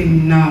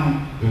anything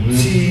now.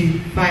 Till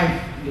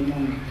 5 in the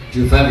morning.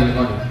 Till 5 in the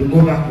morning. You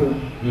go back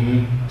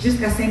home.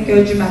 Jusqu'à 5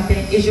 heures du matin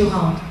et je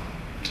rentre.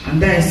 And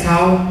that is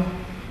how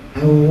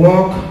I will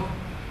walk.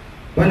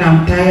 When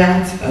I'm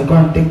tired, I go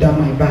and take down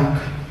my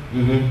back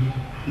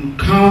and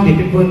count the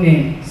people's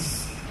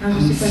names Quand je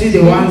and suis see the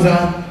fatiguée, ones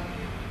that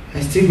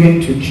I still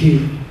going to kill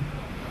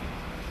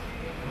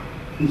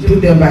and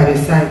put them by the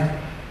side.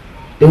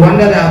 The ones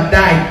that have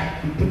died,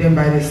 and put them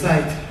by the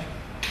side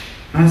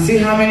and see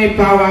how many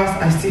powers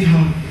I still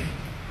have.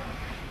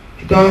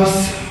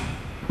 Because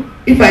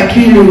if I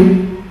kill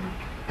you,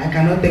 I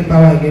cannot take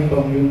power again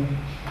from you.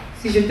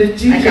 si je te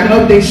tue, I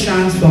cannot take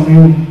chance from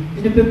you.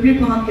 je ne peux plus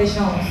prendre tes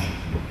chances.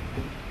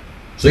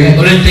 So you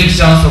only take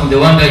chance from the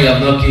one that you have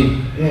not killed.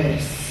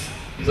 Yes.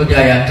 So they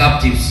are your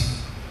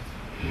captives.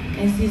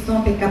 Ainsi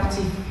sont tes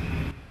captifs.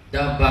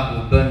 That back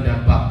will burn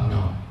that back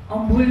now.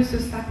 On brûle ce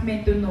sac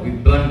maintenant. We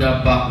burn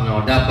that back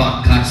now. That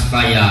back catch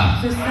fire.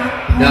 Ce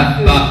sac prend That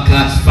feu. back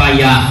catch Ce fire.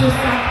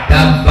 sac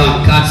That prend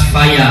back feu. catch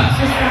fire.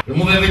 Ce sac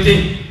Remove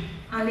everything.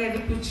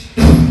 enlève tout.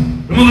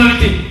 Remove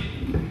everything.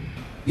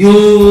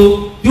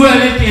 You do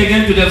anything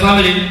again to the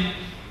family?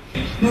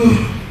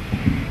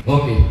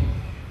 Okay.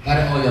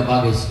 Carry all your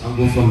baggage and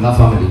go from that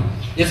family.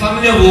 The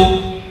family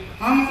who?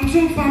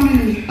 Amotu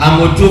family.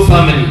 Amotu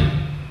family.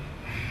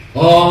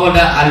 All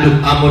that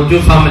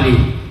Amotu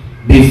family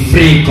be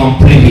free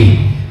completely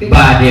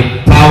by the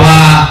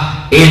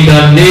power in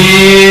the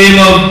name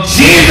of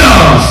Que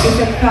Jesus.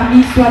 cette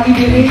famille soit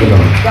libérée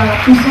dans la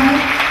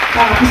puissance,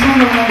 par la puissance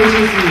du nom de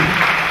Jésus.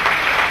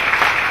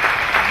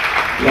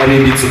 Glory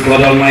be to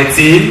God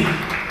Almighty.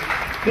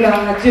 Gloire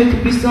à Dieu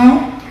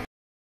Tout-Puissant.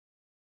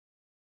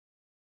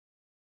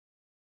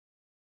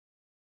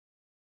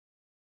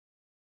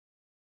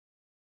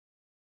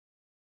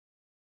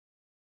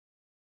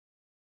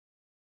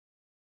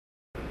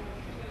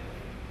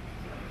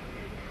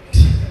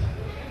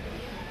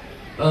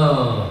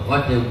 Oh,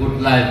 what a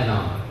good life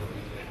now.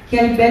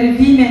 Quelle belle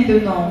vie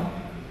maintenant.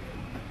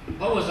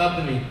 What was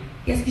happening?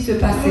 Qu'est-ce qui se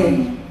passait?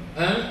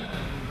 Huh?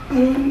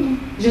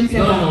 Je ne sais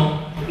No, pas. no.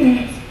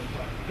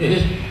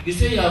 You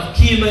say you have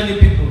killed many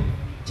people.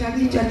 Tu as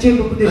dit tu as tué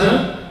beaucoup de gens.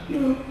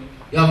 Huh?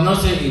 You have not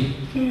said it.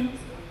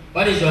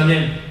 What is your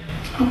name?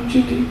 I'm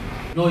Judy.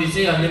 No, you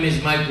say your name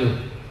is Michael.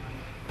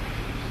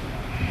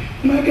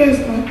 Michael is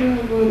my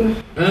elder brother.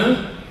 Huh?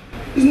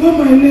 It's not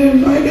my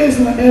name. Michael is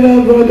my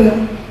elder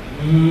brother.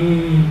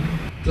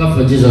 Clap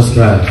for Jesus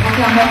Christ.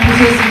 Acclamons pour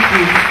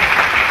Jésus-Christ.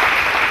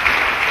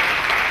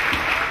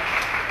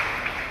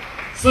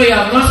 So you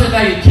have not said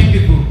that you kill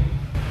people.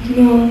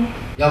 No.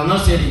 You have not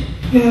said it.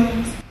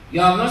 Yes. You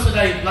have not said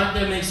that you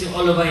planted medicine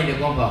all over in the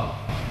compound.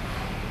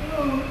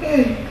 Oh,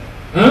 hey.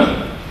 Huh?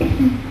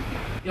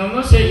 You have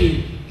not said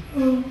it.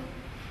 Oh.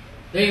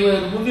 Then you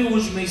were removing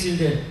which medicine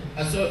there.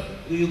 I saw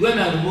you going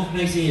to remove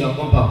medicine in your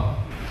compound.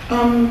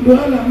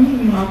 Douala, I'm not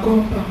in my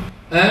compound.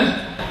 Eh?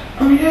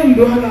 I'm here in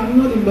Douala, I'm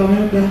not in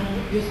Bamenda.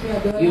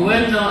 You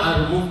went now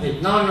and removed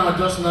it. No,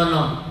 just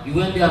no. You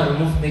went there and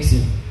removed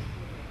medicine.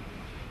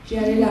 Tu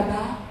es allé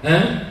là-bas.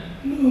 Hein?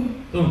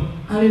 No.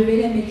 Enlever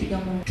les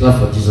médicaments. Clap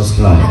for Jesus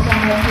Christ.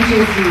 Acclamons pour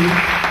Jésus.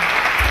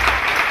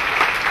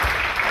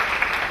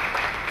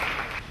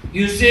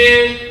 You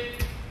say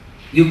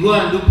you go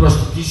and do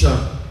prostitution.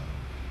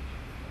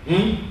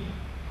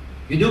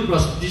 You do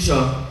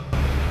prostitution.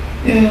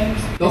 Yes.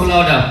 Talk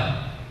louder.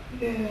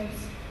 Yes.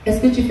 Est-ce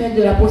que tu fais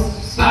de la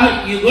prostitution?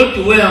 You go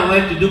to where and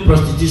where to do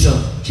prostitution?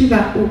 Tu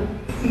vas où?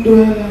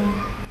 Douala.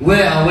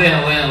 Where and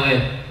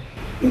where?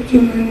 Go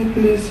to many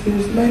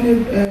places.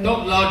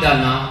 Talk louder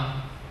now.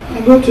 I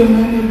go to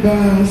many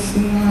bars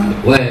now.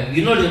 Well,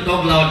 you know they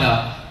talk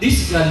louder.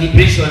 This is a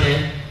liberation,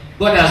 eh?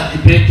 God has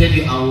liberated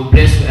you and will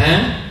bless you,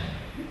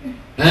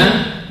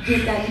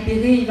 Dieu t'a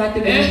libéré, il va te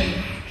bénir.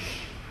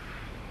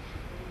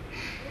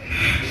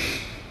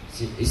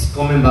 It's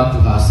coming back to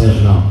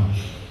herself now.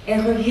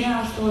 Elle revient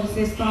à son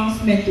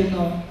existence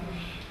maintenant.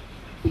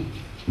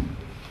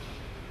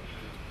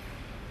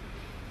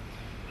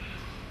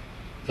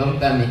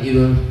 Sometimes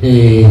even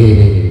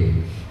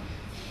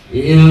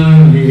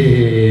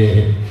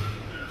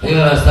you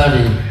are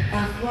studying.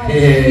 Parfois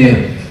elle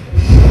fume.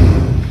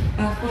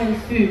 Parfois elle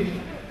fume.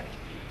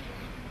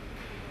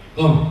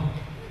 Come.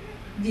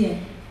 Viens.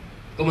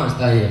 Come and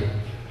start here.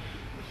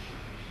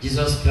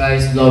 Jesus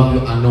Christ love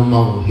you and no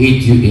man will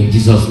hate you in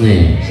Jesus'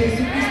 name.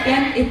 Jésus-Christ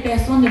t'aime et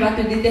personne ne va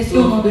te détester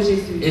au nom de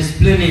Jésus.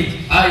 Explain it.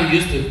 How you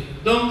used to.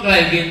 Don't cry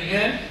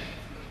again.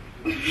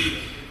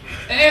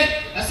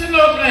 I said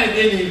don't cry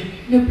again.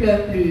 Ne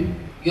pleure plus.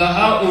 You are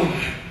how old?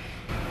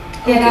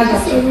 Quel âge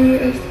as-tu?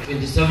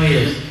 27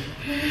 years.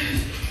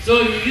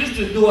 So you used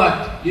to do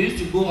what? You used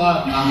to go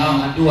out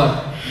and do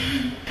what?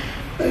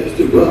 I used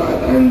to go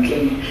out and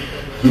drink.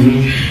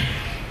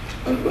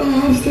 I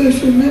have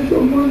sex with men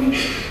for money.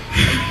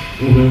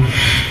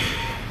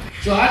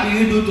 So how do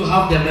you do to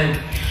have the men?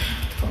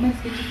 Comment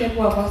est-ce que tu fais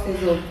pour avoir ces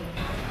hommes?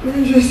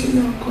 Men just sit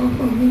down, call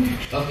for me.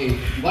 Okay,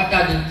 what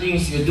are the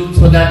things you do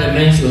so that the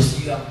men should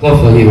see you and call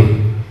for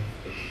you?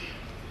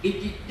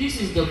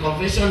 This is the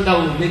confession that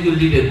will make you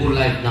live a good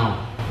life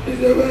now. It's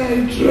the way I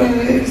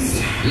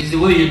dress. It's the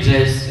way you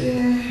dress.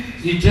 Yeah.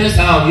 You dress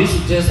how? You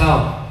should dress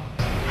how?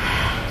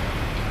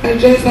 I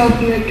dress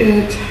half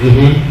naked.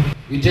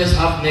 You dress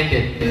half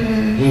naked.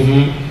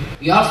 Yeah.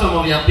 You have some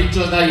of your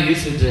pictures that you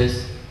used to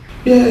dress.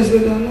 Yes,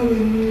 but I'm not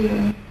with me.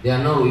 Yeah. They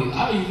are not.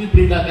 How you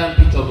bring that kind of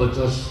picture for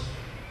church?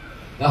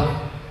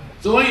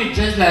 So when you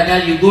dress like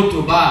that, you go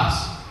to bars.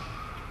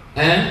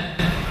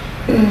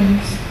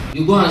 Yes.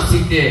 You go and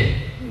sit there.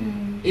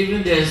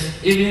 Even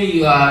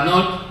you are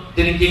not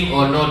drinking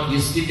or not, you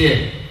sit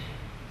there.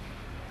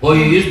 Or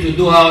you used to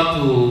do how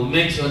to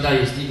make sure that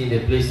you sit in the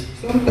place.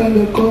 Sometimes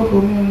they call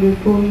for me on the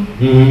phone.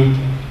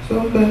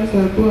 Sometimes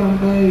I go and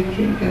buy a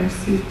drink and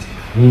sit.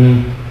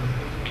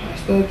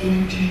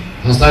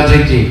 I start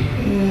drinking.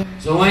 Yeah.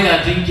 So when you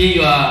are drinking,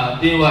 you are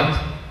doing what?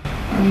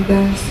 I'm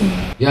dancing.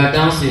 You are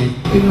dancing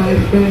with my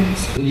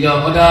friends. With your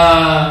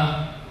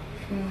other.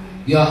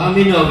 You are how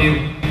many of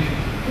you?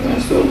 There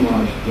are so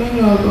much. Many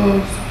of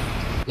us.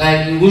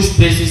 Like in which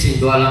places in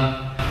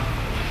Douala?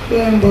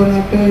 Here in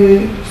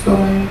Bonaparte,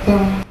 some in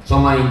town.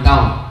 Some are in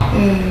town?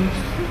 Yes.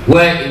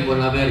 Where in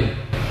Bonaparte?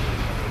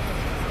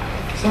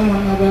 Some in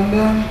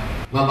Mabanda.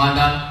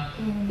 Mabanda?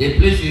 The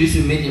place you used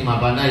to meet in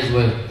Mabanda is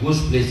where? Which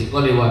place? You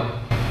call it what?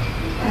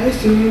 I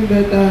used to meet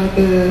better at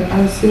the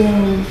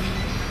ancient.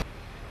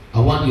 I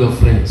want your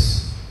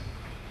friends.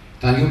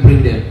 Can you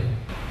bring them?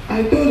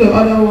 I told the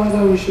other ones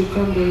that we should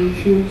come, they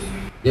refused.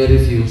 They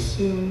refuse?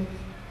 Yes.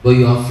 But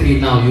you are free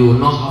now, you will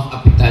not have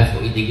appetite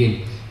for it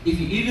again. If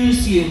you even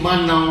see a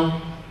man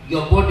now,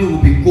 your body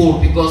will be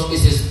cold because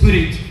it's a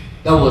spirit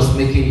that was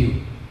making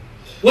you.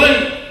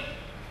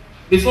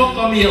 Before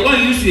coming here, when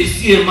you used to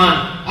see a man,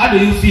 how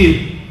do you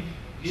feel?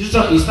 You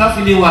start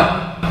feeling what?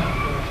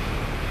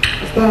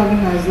 I start having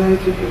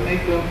anxiety to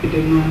make love with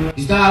the man.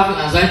 You start having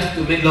anxiety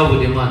to make love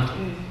with the man.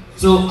 Yes.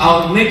 So I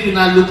will make you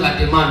now look at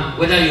the man,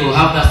 whether you will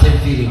have that same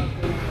feeling.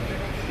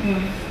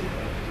 Yes.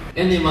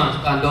 Any man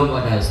stand up,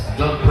 brothers.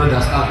 Don't brother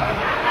stand.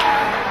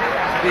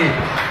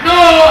 No,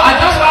 I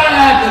just want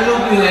to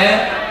look you,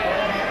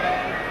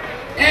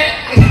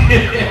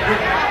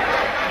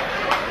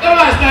 Come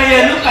on, stand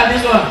here. Look at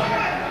this one.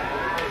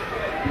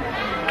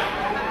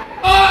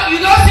 Oh, you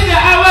don't see the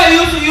eye where you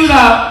used to use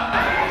her?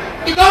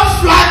 You don't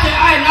flat the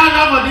eye now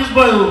for this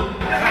boy.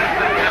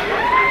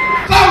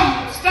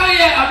 Come, stand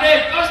here, Abed.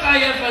 Come stand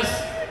here first.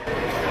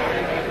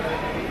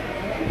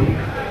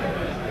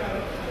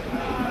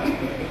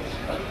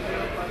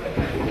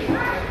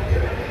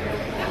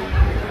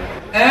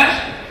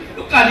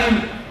 Look at him.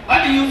 What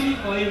do you feel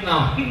for him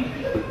now?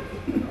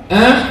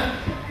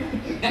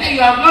 You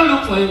have not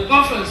looked for him.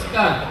 Come first,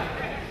 stand.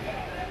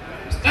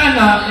 Stand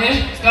now,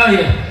 stand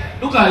here.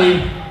 Look at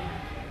him.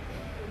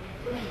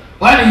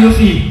 What do you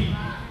feel?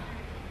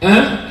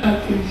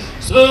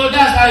 So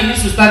that's how you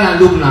used to stand and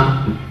look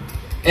now.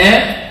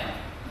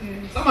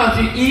 Come on,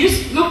 he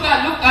look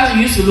as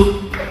he used to look.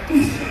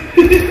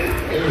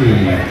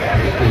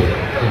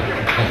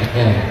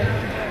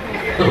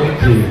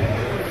 Okay.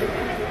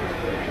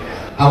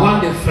 I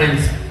want the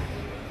friends.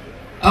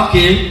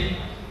 Okay.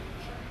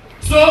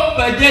 So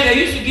per day they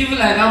used to give you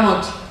like how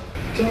much?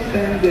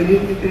 Sometimes they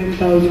give me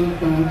 10,000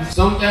 francs.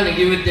 Sometimes they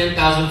give you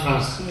 10,000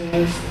 francs.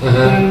 Yes.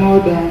 Sometimes more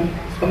than,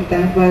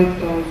 sometimes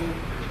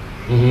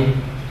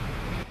 5,000.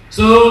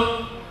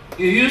 So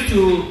you used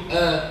to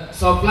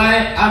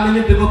supply how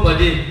many people per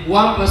day?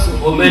 One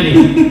person or many?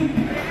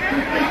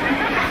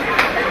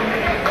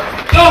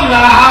 Come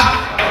now.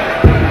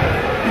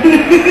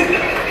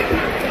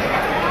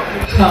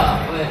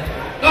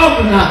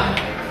 Come now.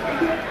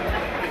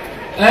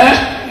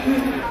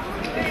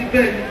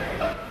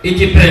 It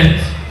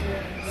depends.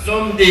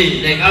 Some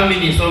day, like how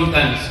many?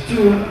 Sometimes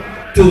 2.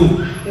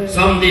 Yes.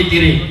 Some day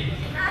 3.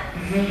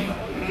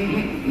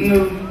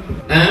 No.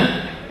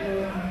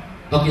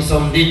 Okay,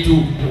 some day 2.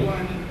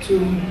 1, 2.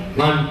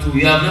 1, 2.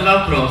 You have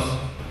never crossed.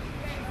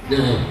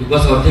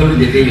 Because I'll tell you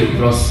the day you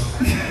cross.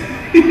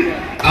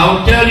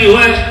 I'll tell you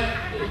what.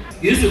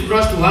 You used to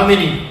cross to how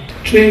many?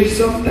 3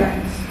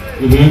 sometimes.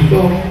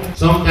 4.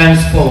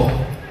 Sometimes 4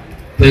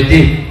 per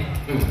day.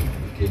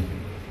 Okay.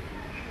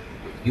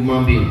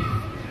 Human being.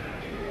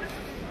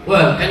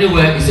 Well,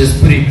 anywhere is a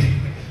spirit.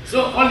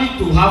 So only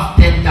to have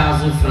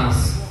 10,000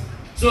 francs.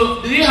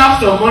 So do you have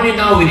some money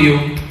now with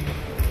you?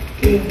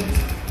 Yes.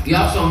 You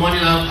have some money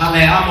now.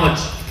 Like how much?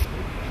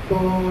 4, 5.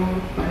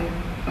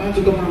 I want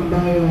to come and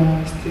buy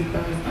your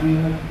stickers and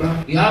your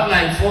bag. You have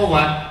like 4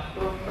 what?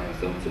 4, 5,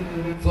 something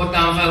like that.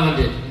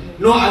 4,500.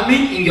 No, I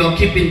mean in your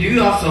keeping. Do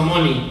you have some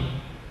money?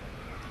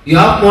 You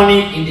have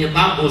money in the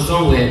bank or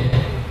somewhere?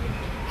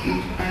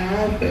 I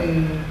have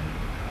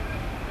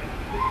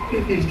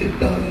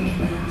 50,000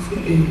 francs.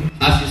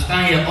 As you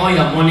stand here, all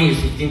your money is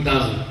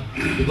 15,000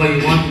 because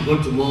you want to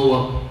go to more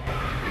work.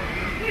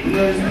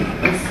 No,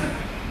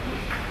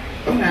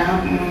 when I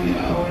have money, I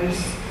always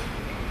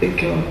take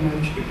care of my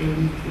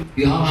children.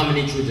 You have how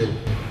many children?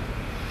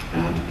 I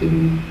have 3.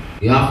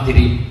 You have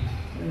 3.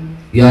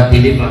 You are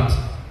delivered.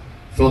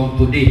 From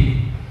today,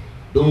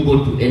 don't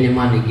go to any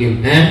man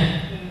again.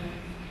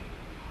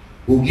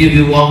 We'll give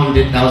you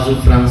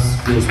 100,000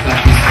 francs to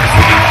start this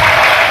festival.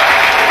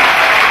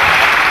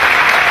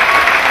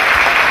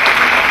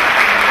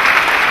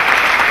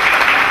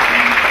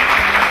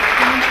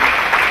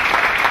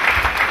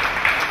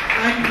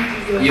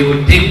 You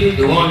will take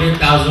the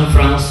 100,000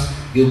 francs,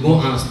 you go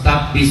and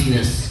start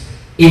business.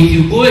 If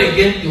you go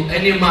again to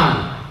any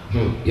man,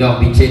 you have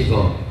betrayed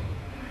God.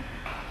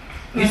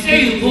 You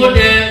say you go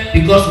there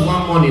because you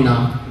want money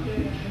now.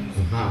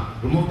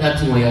 Remove that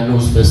thing on your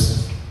nose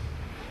first.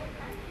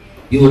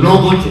 You will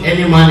not go to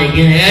any man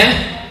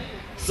again.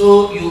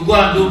 So you go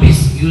and do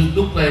business. You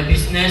look for a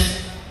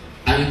business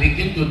and you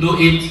begin to do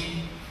it,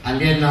 and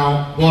then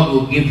now God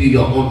will give you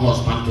your own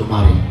husband to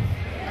marry.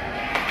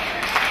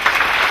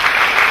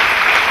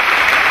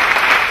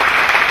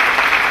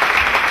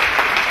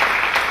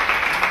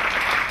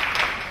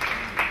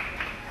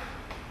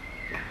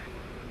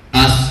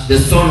 As the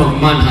Son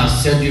of Man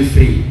has set you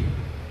free,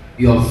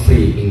 you are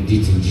free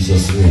indeed in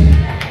Jesus' name.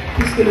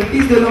 Puisque le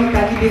Fils de l'homme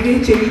t'a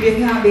libéré, tu es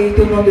libéré en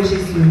vérité au nom de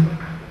Jésus.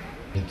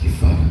 Thank you,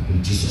 Father,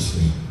 in Jesus'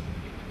 name.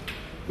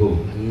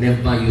 Go and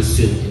never you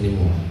sin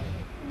anymore.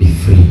 Be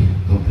free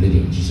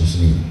completely in Jesus'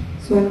 name.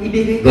 Sois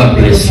libéré. God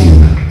bless you.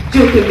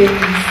 Dieu te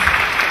bénisse.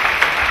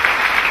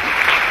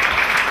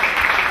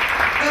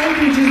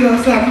 Thank you,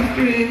 Jesus. I'm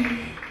free.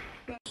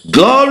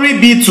 Glory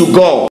be to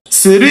God.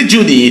 Siri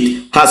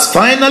Judith has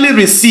finally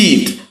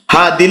received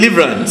her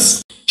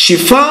deliverance. She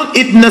found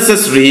it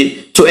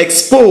necessary to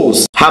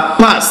expose her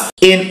past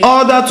in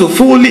order to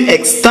fully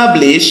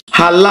establish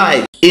her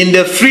life in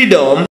the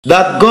freedom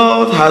that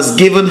God has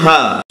given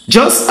her.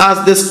 Just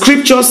as the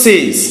scripture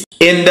says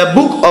in the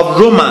book of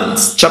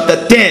Romans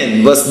chapter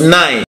 10 verse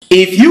 9,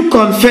 if you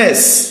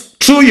confess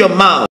through your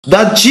mouth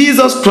that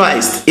Jesus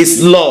Christ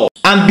is Lord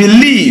and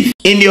believe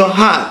in your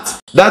heart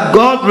that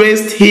God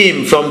raised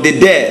him from the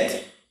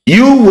dead,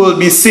 you will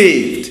be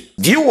saved.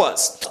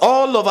 Viewers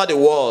all over the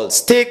world,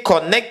 stay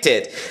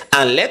connected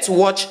and let's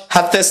watch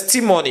her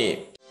testimony.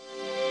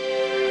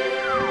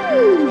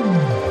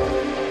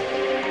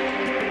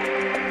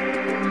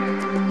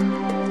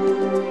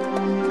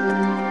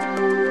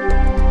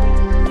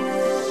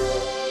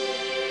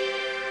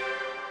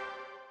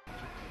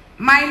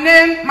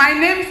 My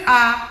names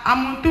are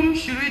Amuntum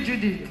Shiri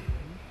Judith.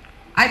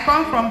 I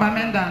come from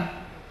Bamenda.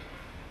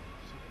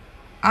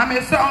 I'm a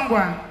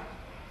Songwa.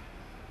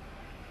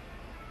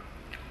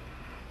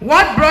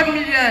 What brought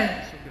me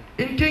here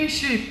in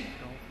kingship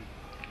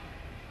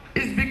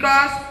is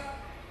because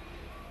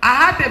I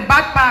had a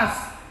bad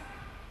past.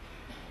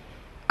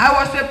 I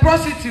was a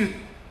prostitute,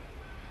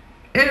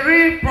 a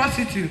real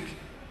prostitute.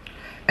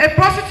 A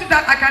prostitute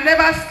that I can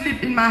never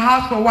sleep in my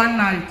house for one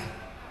night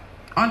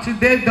until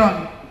day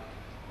dawn.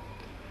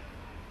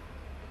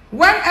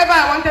 Whenever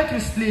I wanted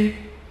to sleep,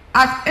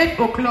 at 8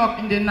 o'clock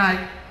in the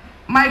night,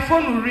 my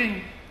phone will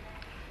ring.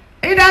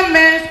 Either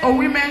men's or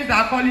women's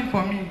that are calling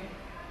for me.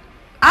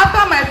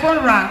 After my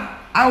phone rang,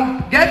 I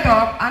will get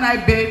up and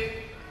I bathe,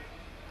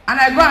 and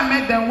I go and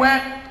meet them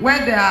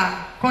where they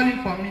are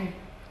calling for me.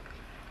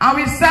 And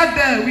we sat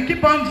there, we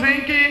keep on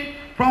drinking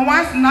from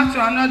one snack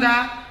to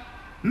another.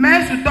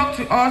 Men will talk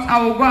to us,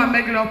 I will go and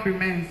make love with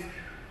men.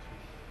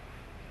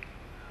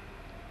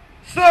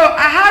 So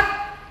I had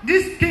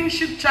this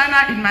kingship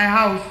china in my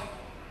house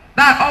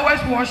that I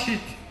always wash it.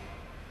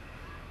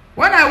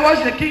 When I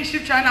wash the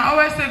kingship china, I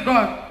always say,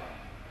 God,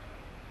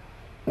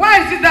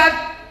 why is it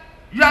that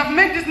you have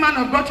made this man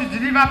of God to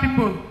deliver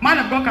people? Man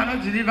of God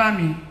cannot deliver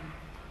me.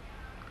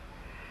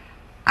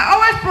 I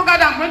always program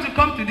that I'm going to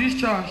come to this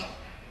church.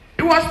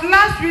 It was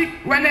last week,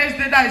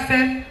 Wednesday, that I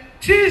said,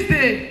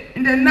 Tuesday,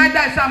 in the night,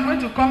 that I said, I'm going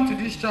to come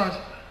to this church.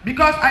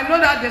 Because I know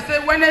that they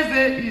say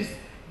Wednesday is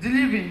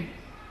delivering.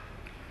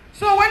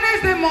 So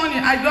Wednesday morning,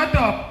 I got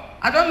up.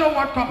 I don't know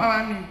what come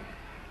over me.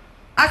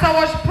 As I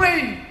was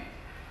praying,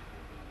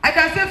 I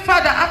can say,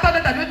 Father, after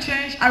that I don't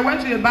change. I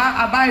went to a bar,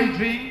 I buy a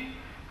drink.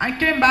 I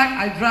came back,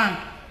 I drank.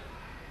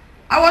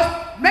 I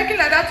was making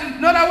like that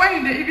to know that when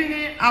in the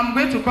evening, I'm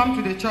going to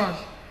come to the church.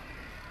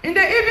 In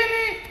the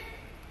evening,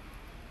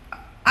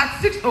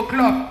 at 6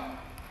 o'clock,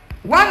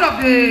 one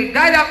of the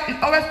guys that is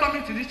always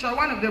coming to this church,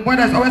 one of the boys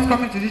that's always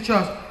coming to this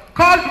church,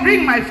 called,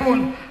 ring my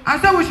phone,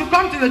 and said we should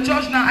come to the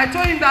church now. I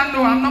told him that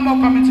no, I'm no more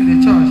coming to the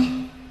church.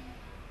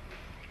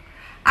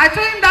 I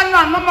told him that no,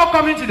 I'm no more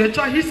coming to the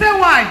church. He said,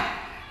 why?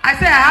 I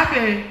said, I have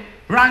a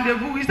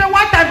rendezvous. He said,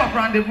 what type of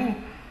rendezvous?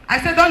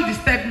 I said, don't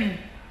disturb me.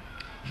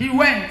 He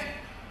went.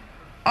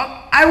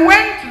 I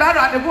went to that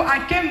rendezvous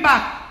and came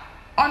back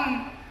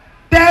on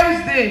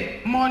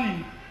Thursday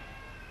morning.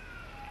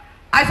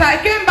 As I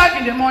came back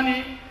in the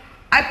morning,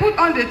 I put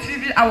on the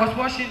TV, I was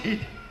watching it.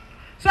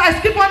 So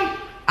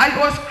I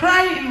was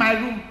crying in my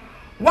room.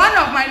 One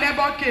of my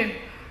neighbors came and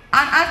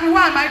asked me,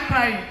 why am I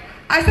crying?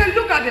 I said,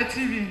 look at the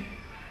TV.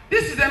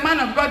 This is a man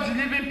of God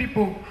delivering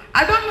people.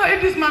 I don't know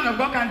if this man of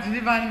God can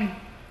deliver me.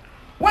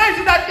 Why is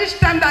it that each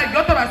time that I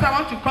got up, I said, I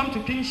want to come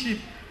to kingship,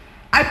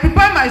 I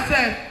prepare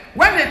myself.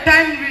 When the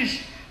time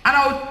reach, and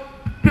I would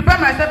prepare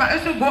myself and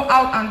also go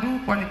out and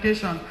do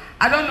fornication.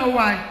 I don't know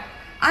why.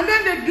 And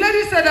then the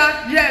lady said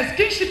that, yes,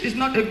 kingship is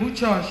not a good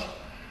church.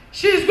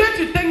 She is going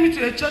to take me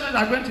to a church that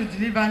are going to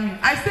deliver me.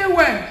 I said,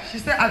 well, she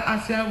said, at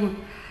Ancien.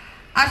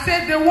 I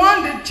said, the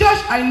church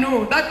I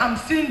know that I'm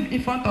seeing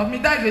in front of me,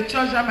 that is the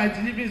church that my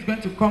delivery is going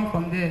to come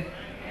from there.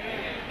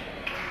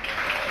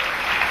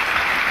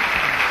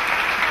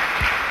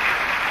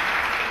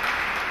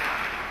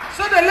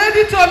 So the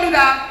lady told me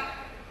that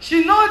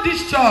she knows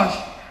this church.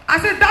 I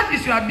said, that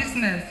is your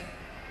business.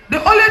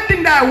 The only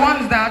thing that I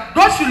want is that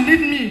God should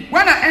lead me.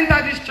 When I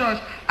enter this church,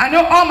 I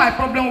know all my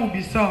problems will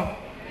be solved.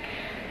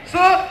 So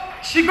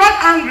she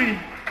got angry.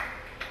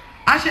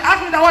 And she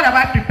asked me that, what have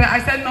I prepared? I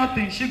said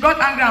nothing. She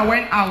got angry and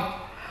went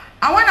out.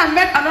 And when I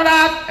met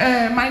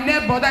another, my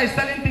neighbor that is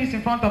selling things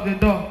in front of the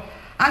door,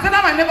 I said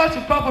that my neighbor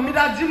should call for me,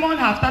 that demon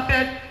have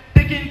started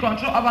taking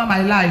control over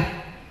my life.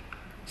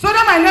 So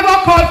that my neighbor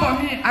called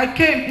for me, I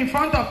came in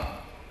front of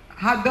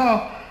her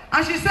door.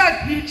 And she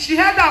said, she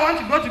heard that I want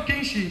to go to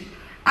kingship.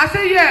 I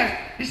said,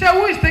 yes. He said,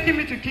 who is taking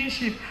me to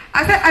kingship?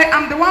 I said, I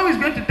am the one who is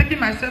going to take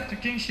myself to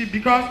kingship,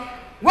 because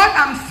what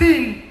I'm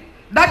seeing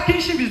that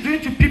kingship is doing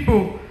to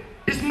people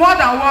is more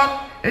than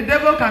what a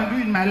devil can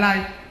do in my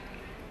life.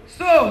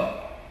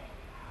 So,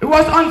 it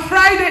was on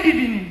Friday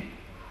evening.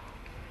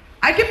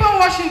 I keep on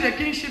watching the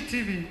kingship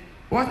TV. It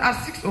was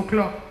at 6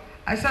 o'clock.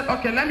 I said,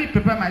 okay, let me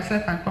prepare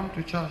myself and come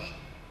to church.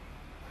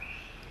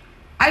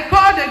 I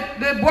called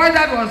the boy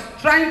that was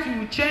trying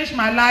to change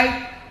my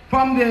life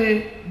from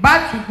the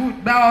bad to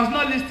good, but I was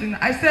not listening.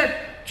 I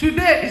said,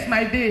 today is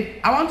my day.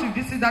 I want to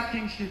visit that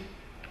kingship.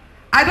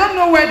 I don't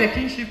know where the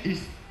kingship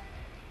is.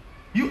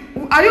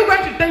 Are you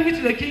going to take me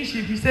to the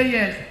kingship? He said,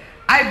 yes.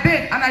 I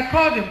begged and I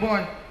called the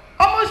boy.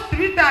 Almost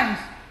 3 times.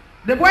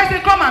 The boy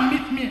said, come and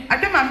meet me. I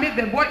came and met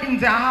the boy in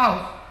their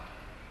house.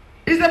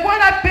 It's the boy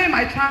that paid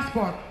my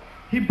transport.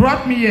 He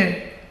brought me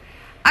here.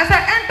 As I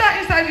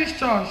entered inside this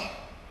church,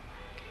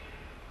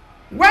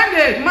 when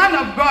the man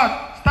of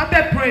God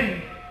started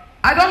praying,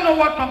 I don't know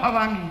what came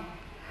over me.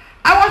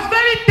 I was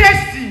very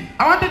thirsty.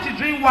 I wanted to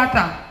drink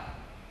water.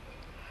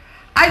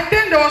 I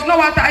think there was no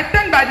water. I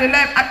turned by the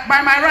left,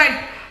 by my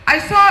right. I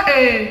saw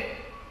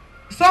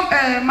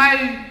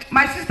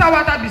my sister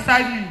water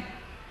beside me.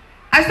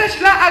 I said,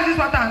 should I have this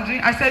water and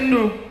drink? I said,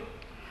 no.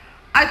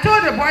 I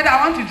told the boy that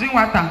I want to drink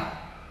water.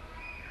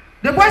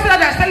 The boy said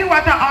they're selling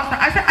water outside.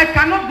 I said, I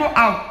cannot go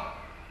out.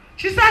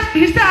 He said, I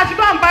should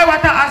go and buy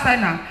water outside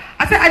now.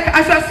 I said,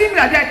 as you see me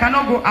like that, I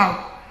cannot go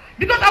out.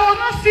 Because I was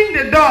not seeing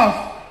the doors.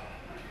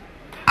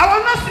 I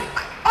was not seeing,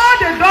 all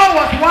the door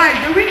was wide,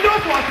 the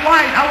windows was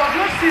wide. I was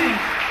not seeing.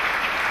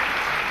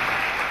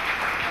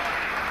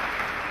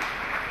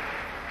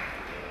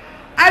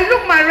 I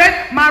look my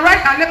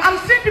right and left. I'm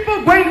seeing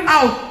people going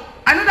out.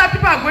 I know that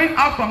people are going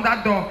out from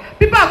that door.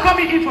 People are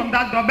coming in from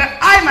that door. But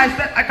I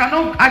myself, I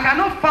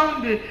cannot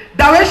find the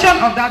direction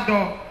of that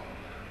door.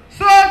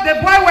 So the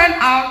boy went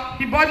out.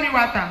 He bought me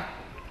water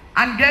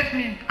and gave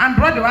me and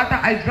brought the water.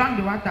 I drank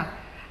the water.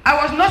 I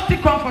was not still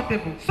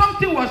comfortable.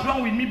 Something was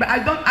wrong with me, but I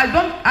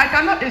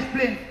cannot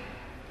explain.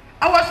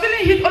 I was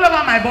feeling heat all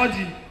over my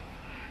body.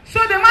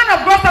 So the man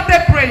of God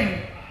started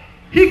praying.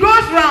 He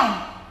goes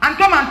round and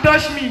come and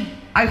touch me.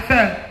 I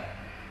fell.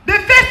 The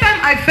first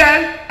time I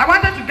fell, I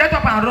wanted to get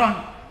up and run,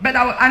 but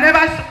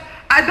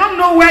I don't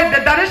know where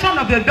the direction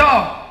of the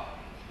door.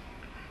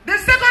 The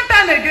second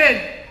time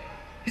again,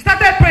 he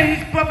started praying.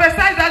 He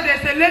prophesied that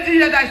there's a lady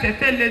here that is a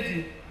fair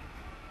lady.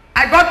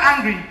 I got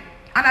angry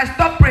and I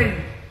stopped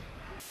praying.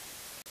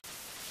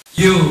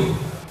 You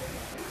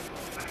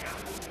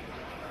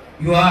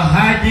are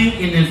hiding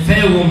in a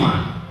fair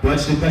woman.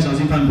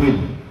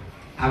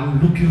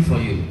 I'm looking for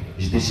you.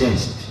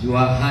 You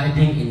are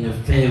hiding in a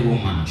fair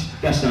woman.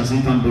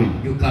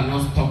 You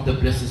cannot stop the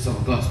blessings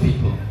of God's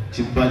people.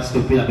 I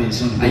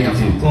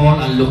have called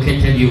and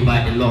located you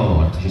by the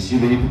Lord.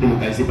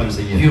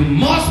 You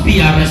must be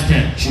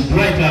arrested. As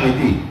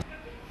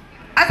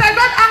I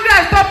got angry,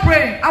 I stopped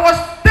praying. I was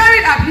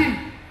staring at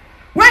him.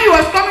 When he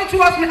was coming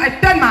towards me, I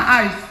turned my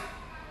eyes.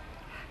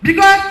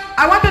 Because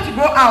I wanted to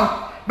go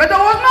out. But there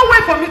was no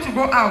way for me to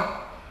go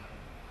out.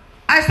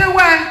 I said,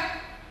 well,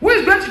 who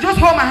is going to just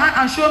hold my hand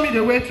and show me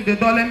the way to the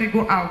door? Let me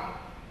go out.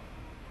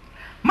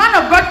 Man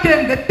of God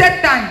came the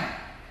third time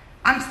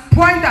and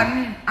pointed at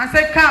me and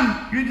said,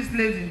 come, you this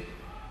lady.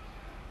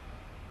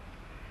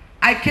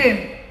 I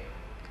came.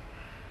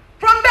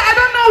 From there, I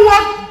don't know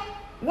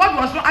what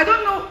was wrong. I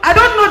don't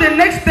know the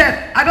next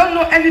step. I don't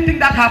know anything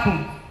that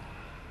happened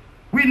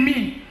with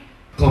me.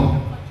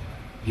 Come,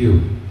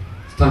 you,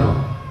 stand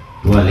up.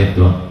 To our left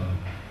one.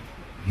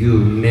 You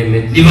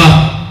mimic liver.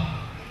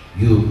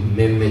 You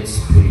mimic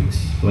spirit.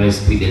 Why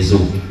spirit is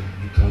over?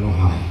 You cannot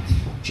hide.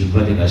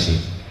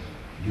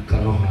 You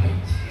cannot hide.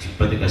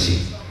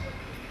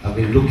 I've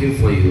been looking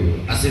for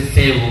you. As a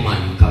fair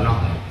woman, you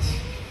cannot hide.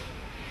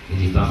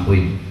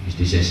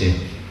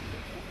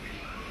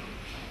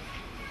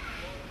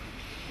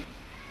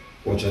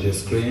 Watch at your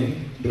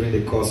screen. During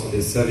the course of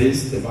the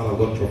service, the man of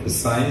God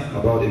prophesied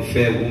about a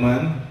fair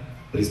woman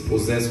that is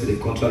possessed with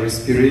a contrary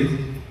spirit.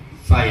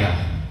 Fire.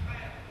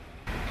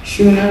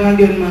 She will never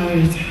get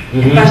married.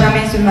 Elle ne va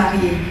jamais se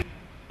marier.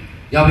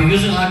 You have been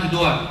using her to do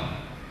what?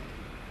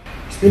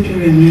 Sleeping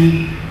with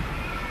men.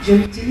 Je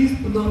l'utilise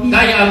pour dormir.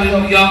 That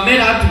you have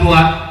made her to do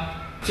what?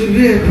 To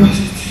be a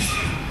prostitute.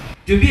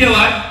 To be a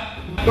what?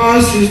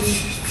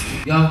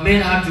 Prostitute. You have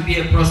made her to be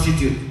a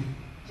prostitute.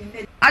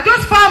 I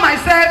just found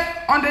myself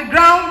on the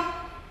ground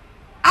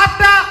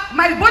after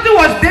my body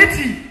was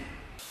dirty.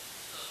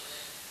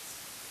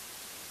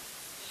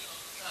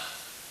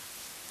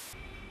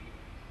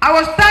 I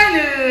was tying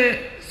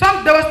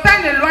there was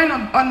tying a loin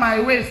on my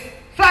waist.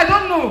 So I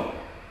don't know.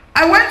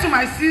 I went to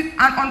my seat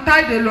and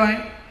untied the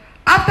loin.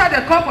 After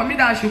they called for me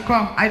that I should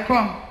come, I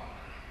come.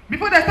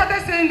 Before they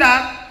started saying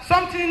that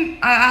something,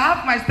 I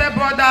have my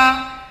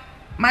stepbrother,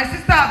 my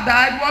sister have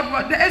died,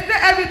 what they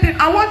explained everything,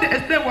 and what they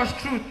explained was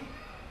truth.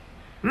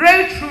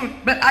 Real truth,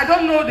 but I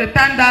don't know the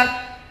time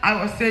that I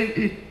was saying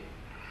it.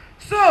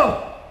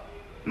 So,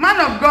 man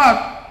of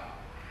God,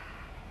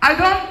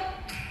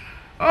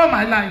 oh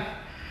my life.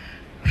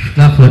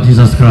 Clap for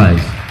Jesus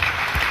Christ.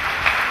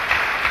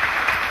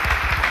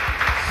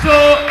 So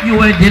you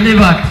were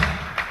delivered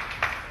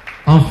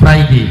on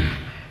Friday.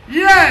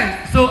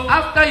 Yes. So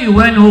after you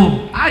went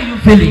home, how are you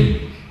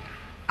feeling?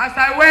 As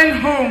I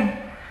went home,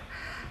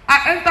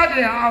 I entered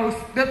the house.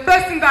 The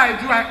first thing that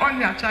I do, I on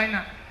your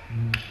China.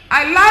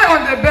 I lie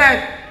on the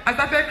bed. I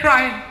started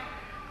crying.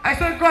 I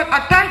said, God,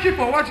 I thank you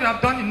for what you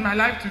have done in my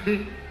life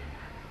today.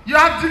 You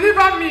have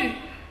delivered me.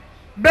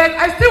 But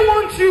I still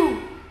want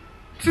you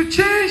to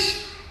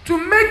change, to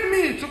make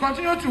me to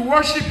continue to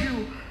worship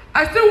you.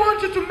 I still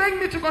want you to make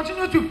me to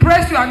continue to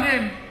praise your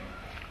name.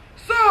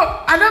 So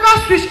I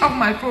never switched off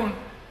my phone.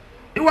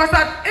 It was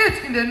at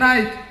 8 in the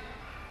night.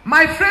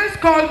 My friends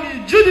called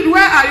me, Judith,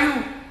 where are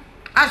you?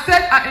 I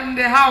said, I'm in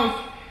the house.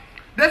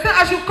 They said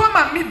I should come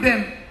and meet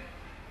them.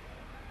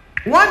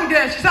 One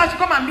girl, she said I should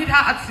come and meet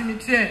her at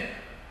cemetery.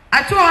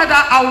 I told her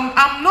that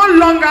I'm no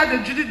longer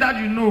the Judith that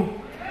you know.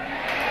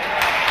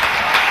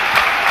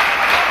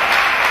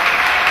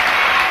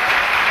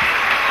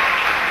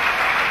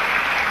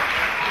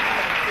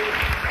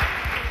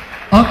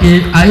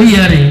 Okay, are you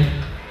hearing?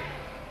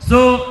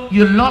 So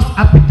you lost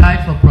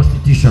appetite for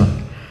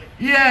prostitution.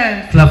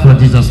 Yes. Clap for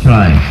Jesus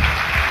Christ.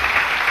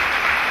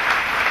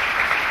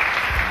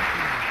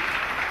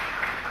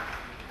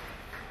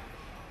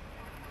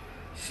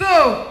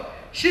 So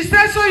she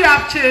said, so you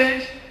have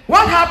changed?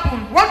 What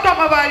happened? What come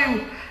over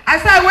you? I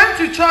said, I went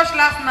to church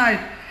last night.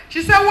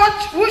 She said,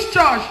 which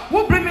church?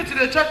 Who bring me to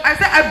the church? I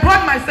said, I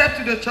brought myself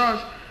to the church.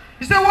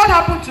 She said, what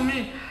happened to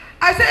me?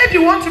 I said, if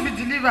you want to be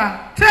delivered,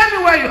 tell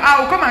me where you are. I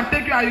will come and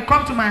take you and you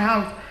come to my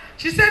house.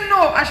 She said,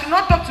 no, I should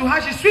not talk to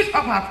her. She switched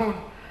off her phone.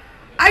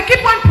 I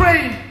keep on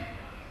praying.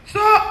 So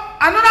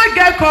another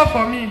girl called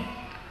for me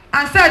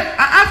and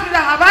asked me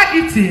that, have I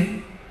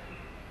eaten?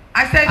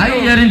 I said, no. Are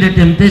you hearing the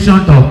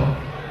temptation talk?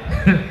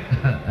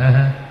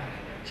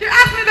 She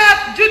asked me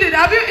that, Judith,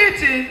 have you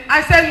eaten?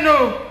 I said,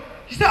 no.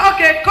 She said,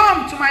 okay,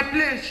 come to my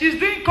place. She's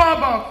doing call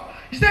box.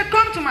 She said,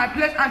 come to my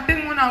place and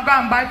take money and go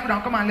and buy food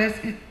and come and let's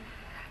eat.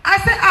 I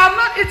said, I'm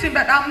not eating,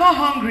 but I'm not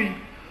hungry.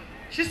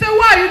 She said,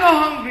 why are you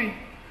not hungry?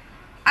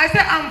 I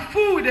said, I'm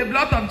full with the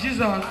blood of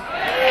Jesus.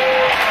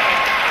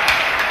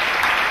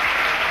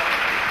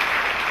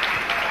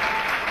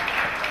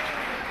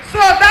 So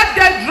that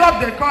girl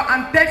dropped the call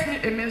and texted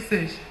me a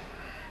message.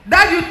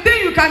 That you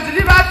think you can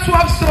deliver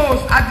 12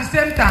 souls at the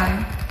same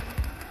time?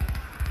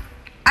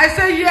 I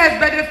said, yes,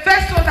 but the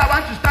first soul that I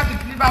want to start to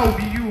deliver will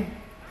be you.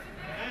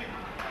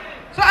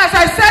 So as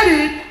I said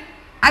it,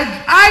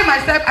 I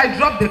myself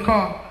dropped the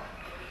call.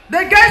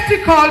 The girl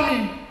still called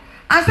me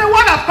and said,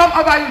 what has come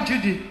over you,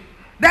 Judy?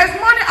 There's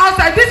money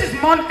outside. This is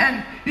month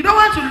end. You don't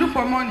want to look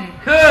for money.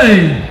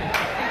 Hey,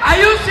 are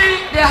you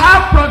seeing they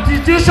have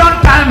prostitution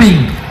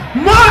timing?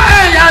 More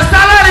your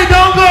salary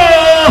don't go.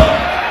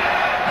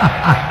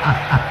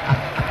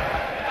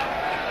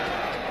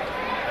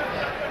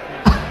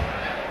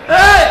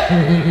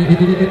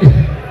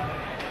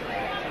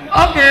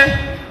 Okay.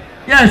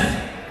 Yes.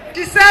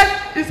 She said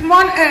it's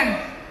month end.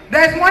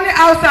 There's money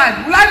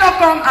outside. Will I not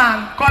come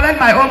and collect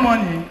my own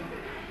money?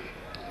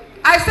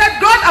 I said,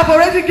 God have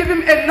already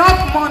given him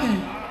enough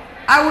money.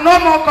 I will no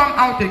more come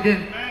out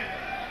again.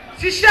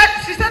 She said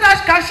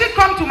that, can she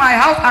come to my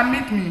house and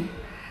meet me?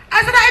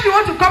 I said that if you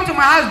want to come to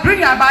my house, bring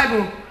your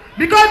Bible.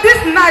 Because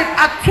this night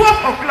at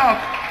 12 o'clock,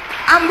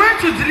 I'm going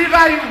to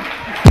deliver you.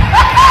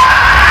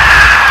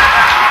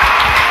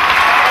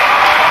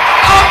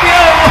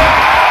 Okay.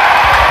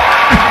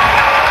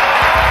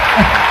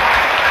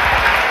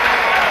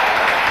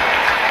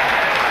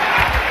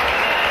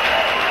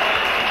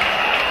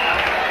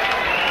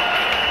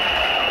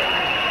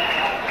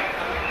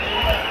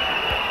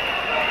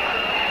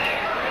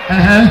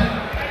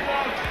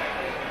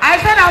 I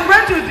said, I'm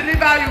going to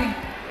deliver you.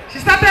 She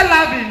started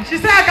laughing. She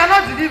said, I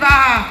cannot deliver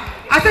her.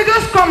 I said,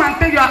 just come and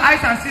take your eyes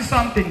and see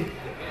something.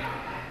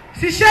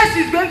 She said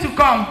she's going to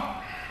come.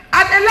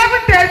 At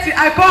 11:30,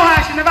 I call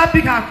her. She never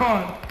picked her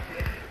call.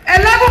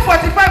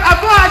 11:45, I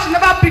call her. She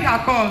never picked her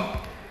call.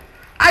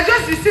 I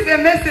just received a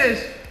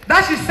message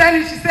that she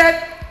sent. She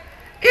said,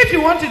 if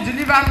you want to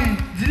deliver me,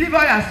 deliver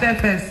yourself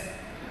first.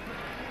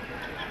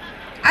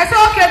 I said,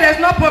 okay, there's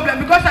no problem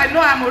because I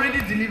know I'm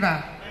already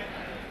delivered.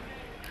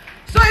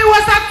 So it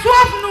was at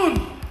 12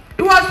 noon.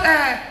 It was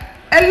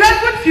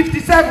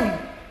 11:57.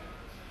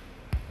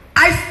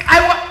 As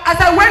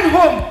I went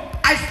home,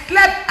 I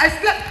slept.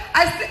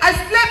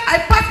 I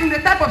passed in the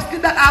type of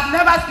sleep that I've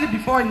never slept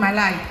before in my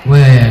life.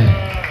 Well,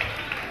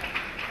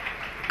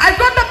 I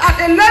got up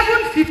at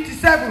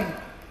 11:57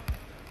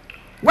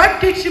 when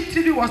Kingship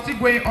TV was still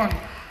going on.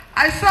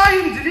 I saw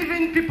him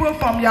delivering people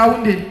from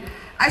Yaoundé.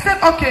 I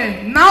said,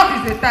 okay, now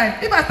is the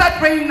time. If I start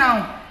praying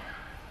now,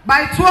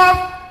 by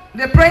 12,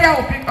 the prayer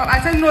will pick up.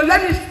 I said, no,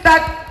 let me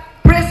start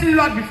praising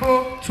Lord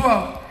before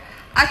 12.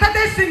 I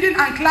started singing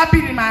and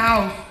clapping in my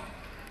house.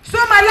 So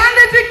my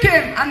landlady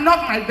came and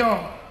knocked my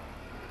door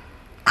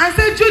and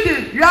said,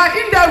 Judy, you are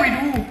in there with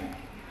who?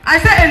 I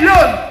said,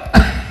 alone.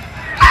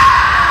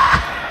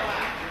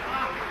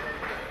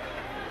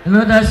 you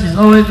know that she's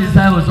always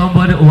inside with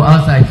somebody or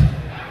outside.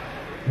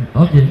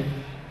 Okay.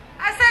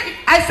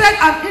 I said,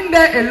 I'm in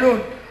there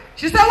alone.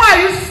 She said, why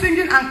are you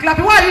singing and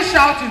clapping? Why are you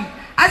shouting?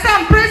 I said,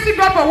 I'm praising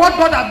God for what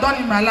God has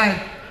done in my life.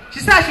 She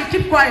said, I should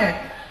keep quiet.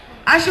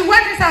 And she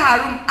went inside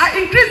her room.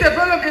 I increased the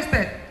volume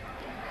instead.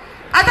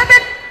 I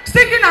started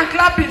singing and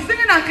clapping.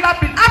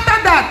 After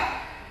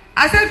that,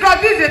 I said, God,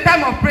 this is the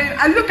time of praying.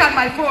 I looked at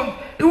my phone.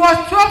 It was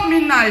 12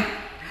 midnight.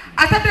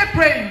 I started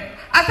praying.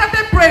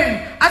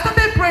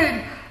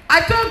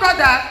 I told God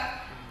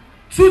that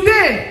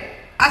today,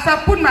 as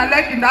I put my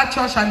leg in that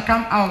church and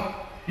come out,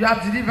 you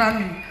have delivered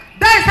me.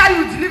 That is how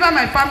you deliver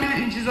my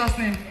family in Jesus'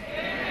 name.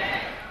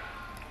 Amen.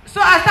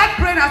 So I started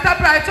praying. I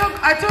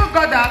told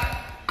God that,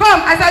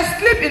 come, as I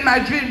sleep in my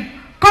dream,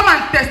 come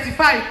and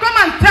testify. Come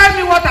and tell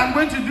me what I'm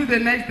going to do the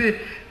next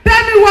day.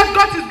 Tell me what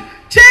God is.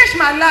 Change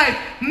my life.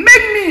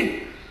 Make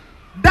me.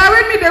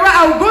 Direct me the way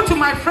I will go to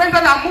my friends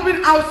that are moving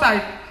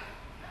outside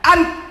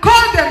and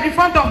call them in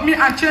front of me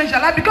and change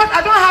their life. Because I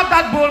don't have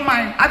that bold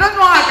mind. I don't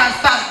know how I can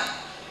stand.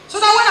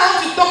 So that when I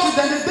want to talk to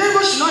them, the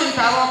devil should not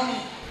interrupt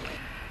me.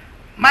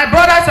 My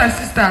brothers and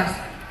sisters,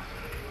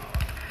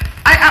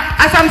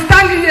 as I'm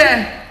standing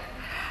here,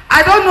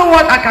 I don't know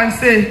what I can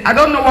say. I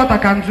don't know what I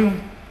can do.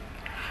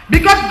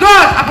 Because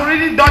God has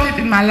already done it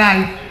in my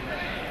life.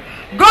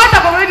 God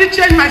has already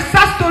changed my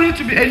sad story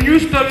to be a new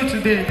story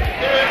today.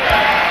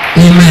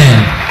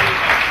 Amen.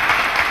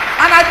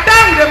 And I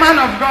thank the man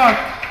of God,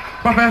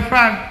 Prophet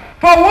Frank,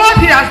 for what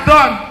he has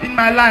done in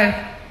my life.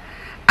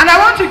 And I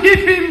want to tell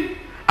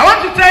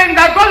him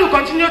that God will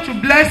continue to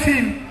bless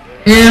him.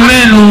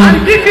 Amen.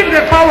 And give him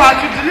the power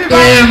to deliver.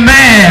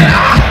 Amen.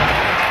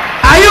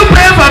 Are you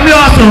praying for me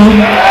also?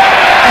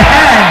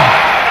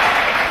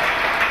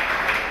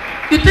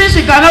 You think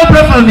she cannot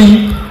pray for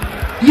me?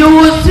 You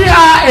will see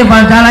her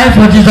evangelize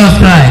for Jesus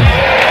Christ.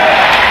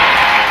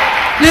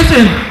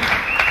 Listen,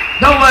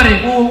 don't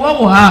worry. What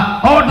will her?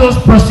 All those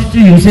prostitutes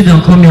you see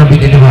them come here and be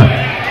delivered.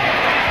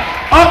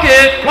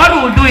 Okay, what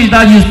we will do is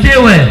that you stay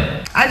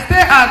where? I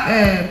stay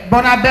at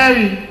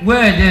Bonaberry.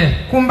 Where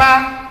there?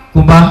 Kumba.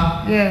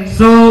 Kumba? Yes.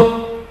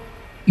 So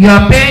you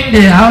are paying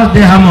the house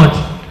there how much?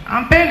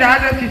 I'm paying the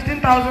house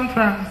 15,000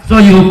 francs. So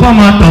you come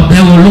out of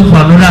there, will look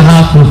for another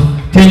house of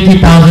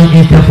 20,000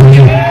 instead for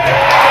you.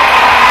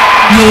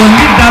 You will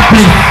leave that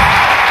place.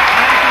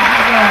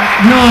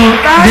 No,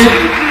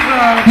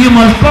 you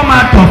must come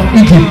out of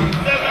Egypt.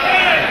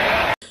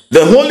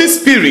 The Holy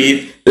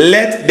Spirit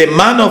led the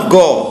man of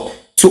God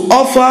to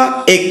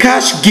offer a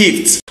cash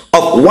gift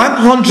of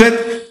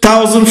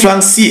 100,000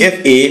 francs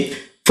CFA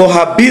for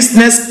her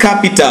business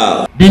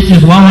capital. This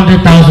is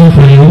 100,000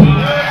 for you.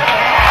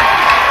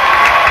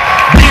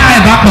 Bring her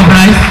a bag of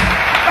rice.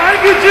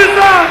 Thank you,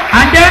 Jesus.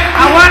 And then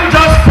I want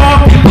just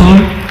 4 people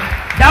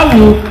that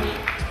will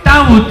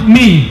stand with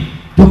me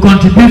to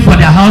contribute for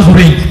the house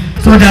rent,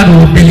 so that we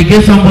will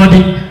delegate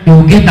somebody, we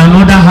will get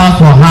another house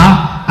for her,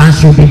 and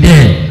she'll be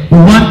there. We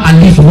want at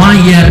least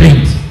 1 year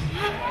rent.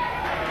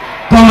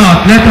 Come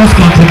out, let us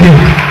contribute.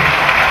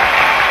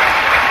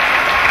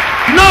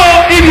 No,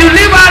 if you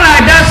leave her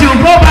like that, she'll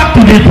go back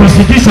to the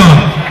prostitution.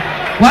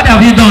 What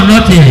have you done?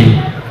 Nothing.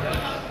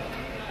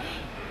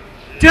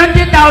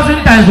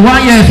 20,000 times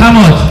 1 year is how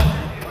much?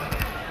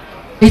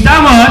 Is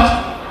how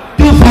much?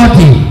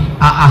 240.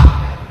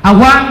 I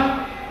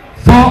want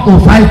 4 or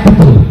 5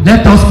 people.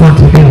 Let us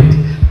contribute.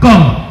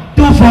 Come,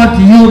 240.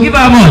 You give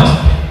how much?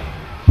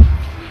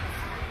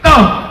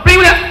 No, bring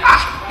me.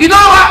 You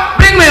know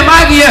what? Bring me a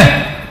mic here.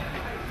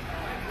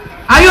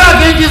 Are you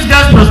against this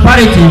girl's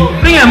prosperity?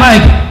 Bring a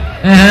mic.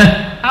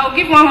 I'll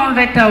give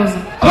 100,000.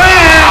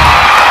 Where?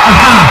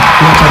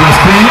 Watch on the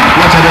screen.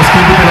 Watch on the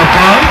screen, people of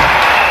God.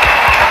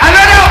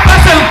 Another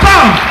person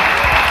come.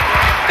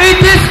 It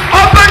is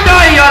open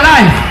door in your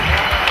life.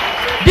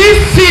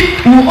 This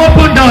seed will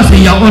open doors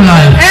in your own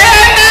life.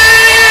 Amen.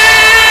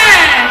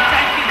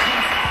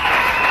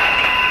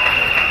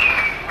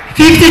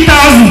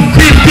 50,000.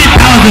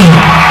 50,000.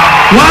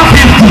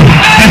 150.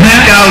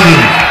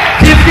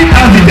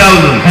 50,000.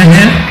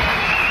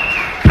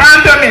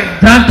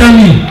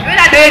 Anthony.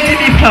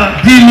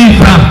 Give me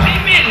from.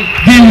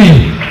 Give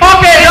me.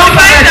 Okay, don't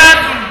forget.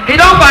 You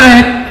don't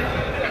forget.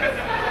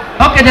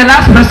 Okay, the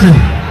last person.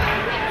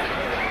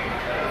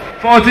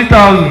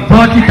 40,000.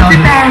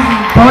 40,000.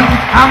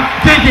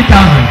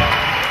 20,000.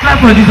 Clap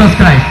for Jesus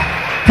Christ.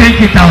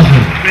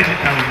 20,000.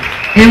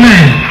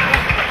 Amen.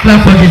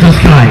 Clap for Jesus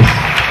Christ.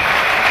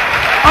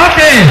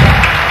 Okay.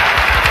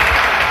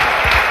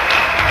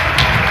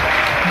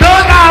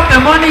 Those that have the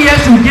money,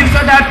 yes, you give,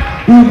 so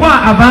that we go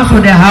and advance for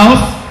the house,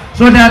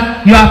 so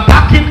that you are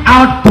packing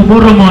out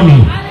tomorrow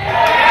morning.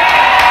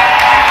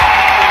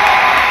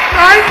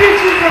 Thank you,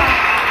 Jesus.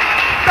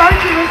 Thank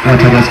you, Mr.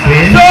 Watch on the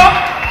screen. So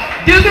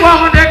this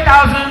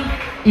 100,000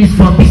 is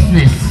for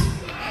business.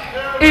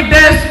 If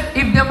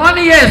the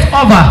money here is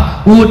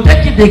over, we will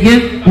take it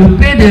again. We will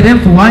pay the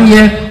rent for 1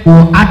 year. We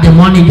will add the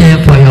money there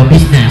for your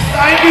business.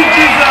 Thank you,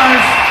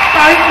 Jesus.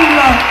 Thank you,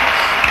 Lord.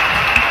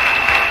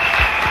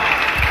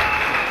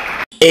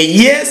 A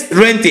year's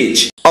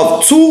rentage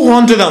of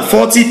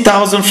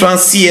 240,000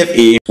 francs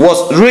CFA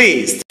was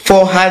raised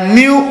for her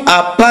new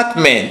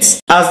apartment,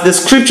 as the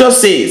scripture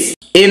says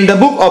in the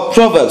book of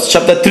Proverbs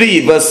chapter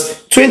 3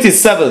 verse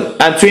 27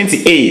 and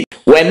 28.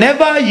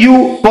 Whenever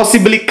you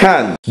possibly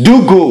can,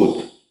 do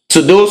good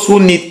to those who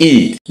need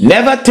it.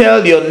 Never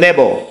tell your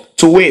neighbor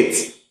to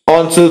wait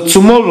until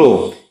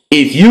tomorrow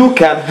if you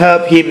can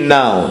help him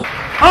now.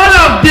 All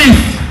of this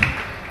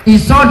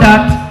is so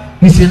that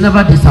you should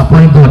never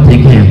disappoint God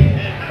again.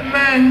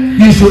 Amen.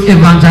 You should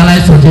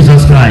evangelize for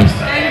Jesus Christ.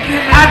 Thank you,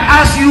 Lord. And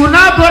as you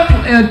now go to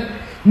a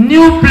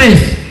new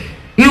place,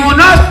 you will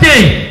not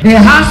stay. The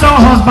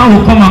handsome husband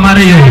will come and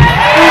marry you.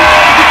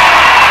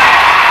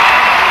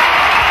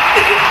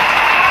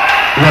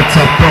 What's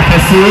up,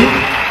 prophecy?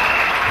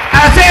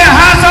 I say a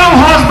handsome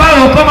husband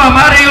will come and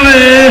marry you.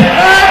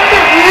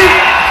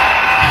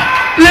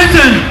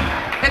 Listen,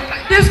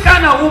 this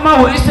kind of woman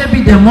will instead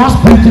be the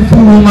most beautiful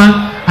woman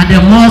and the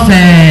most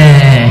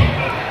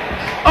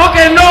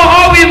okay, no,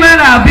 all women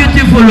are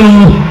beautiful.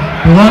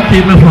 You want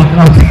people for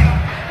God.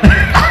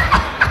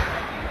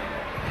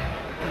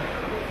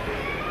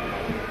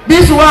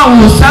 This one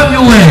will serve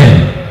you well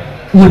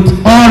with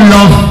all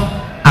love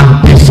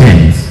and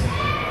patience.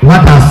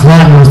 What has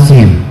God not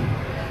seen?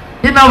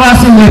 You never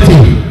see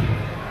waiting.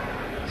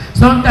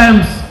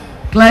 Sometimes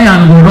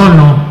client will run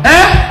on.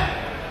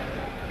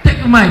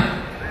 Take mic.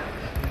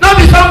 Not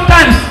be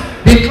sometimes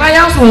the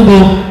clients will go.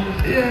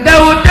 They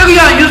will take you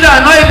and use it I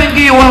not even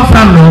give you 1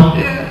 franc, no?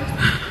 Yeah.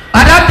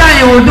 At that time,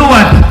 you will do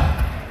what?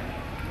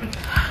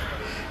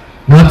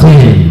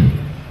 Nothing.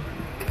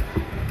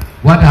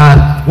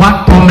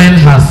 What torment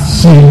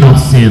has she not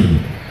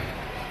seen?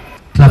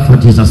 Clap for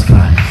Jesus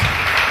Christ.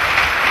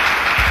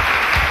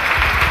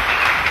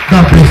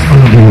 God bless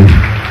all of you.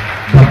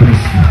 God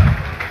bless you.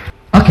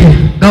 Okay,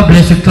 God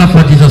bless you. Clap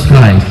for Jesus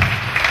Christ.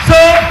 So,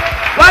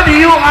 what do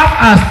you have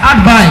as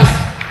advice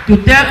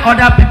to tell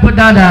other people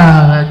that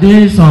are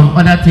doing some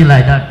other thing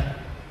like that?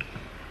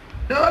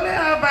 The only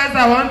advice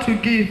I want to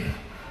give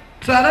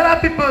to another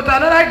people, to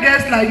another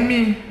guest like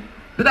me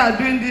that are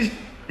doing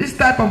this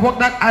type of work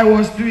that I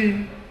was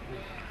doing,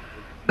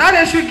 that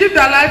they should give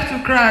their life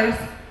to Christ,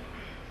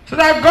 so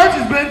that God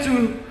is going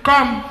to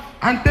come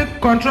and take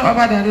control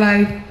over their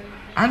life,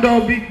 and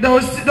they'll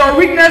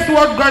witness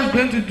what God is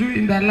going to do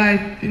in their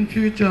life in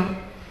future.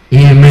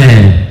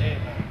 Amen.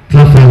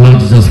 Clap for Lord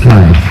Jesus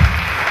Christ.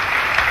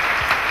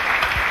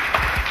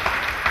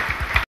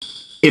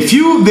 A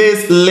few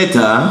days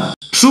later,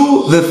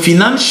 through the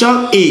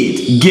financial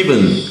aid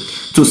given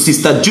to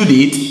Sister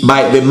Judith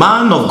by the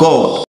man of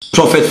God,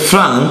 Prophet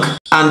Frank,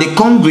 and the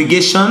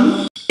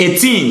congregation, a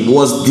team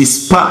was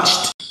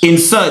dispatched in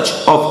search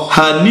of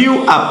her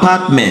new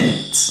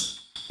apartment.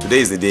 Today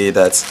is the day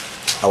that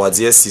our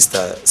dear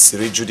sister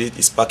Siri Judith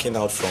is packing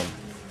out from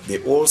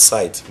the old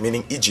site,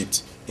 meaning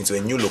Egypt, into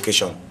a new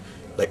location,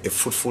 like a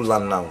fruitful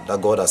land now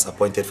that God has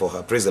appointed for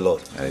her. Praise the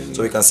Lord. Amen.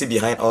 So we can see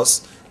behind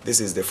us, this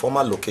is the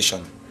former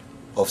location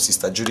of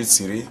Sister Judith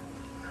Siri.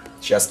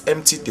 She has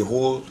emptied the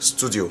whole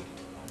studio.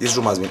 This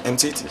room has been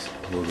emptied.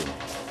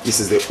 This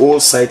is the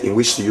old site in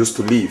which she used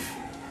to live.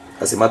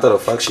 As a matter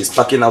of fact, she's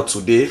packing out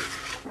today.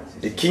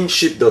 The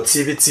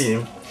Kingship.TV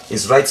team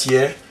is right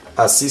here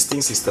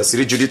assisting Sister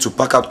Siri Judith to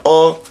pack out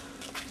all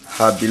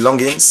her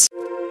belongings.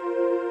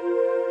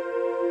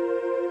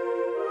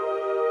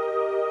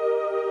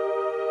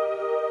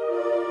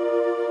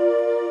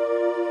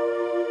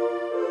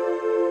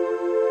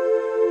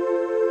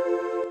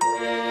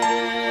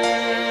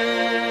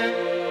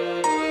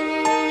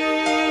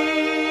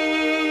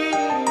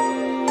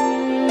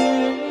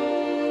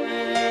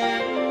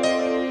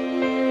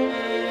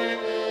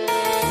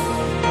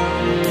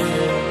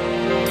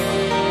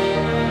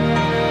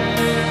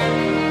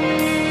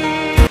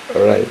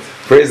 Alright,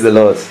 praise the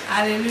Lord.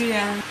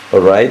 Hallelujah.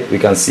 Alright, we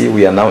can see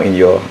we are now in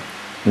your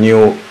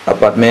new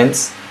apartment.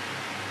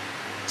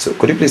 So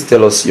could you please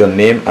tell us your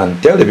name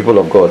and tell the people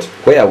of God,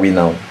 where are we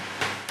now?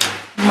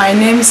 My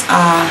names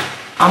are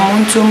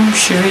Amontum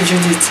Shiri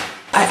Judith.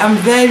 I am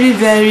very,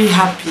 very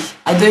happy.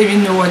 I don't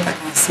even know what I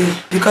can say,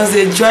 because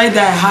the joy that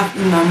I have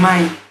in my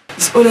mind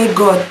is only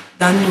God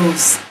that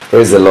knows.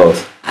 Praise the Lord.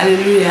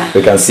 Hallelujah.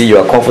 We can see you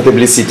are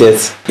comfortably seated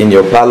in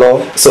your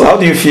parlor. So how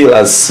do you feel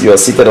as you are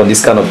seated on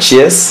this kind of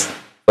chairs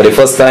for the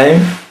first time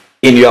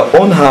in your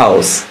own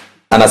house?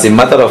 And as a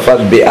matter of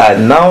fact, they are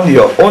now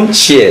your own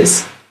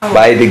chairs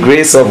by the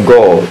grace of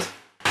God.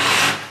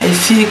 I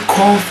feel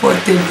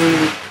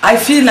comfortable. I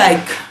feel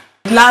like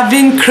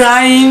laughing,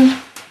 crying.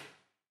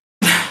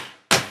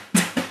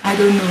 I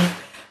don't know.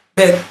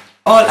 But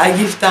all I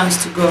give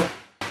thanks to God.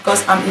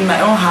 Because I'm in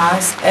my own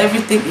house,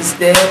 everything is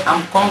there,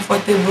 I'm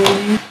comfortable,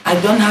 I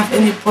don't have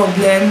any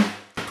problem.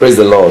 Praise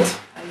the Lord.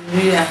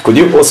 Hallelujah. Could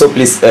you also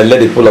please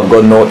let the people of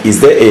God know, is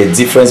there a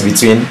difference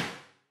between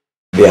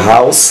the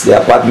house,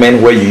 the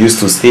apartment where you used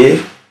to stay,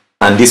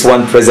 and this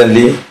one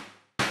presently?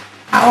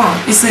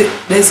 Wow,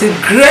 there's a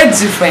great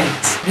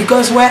difference.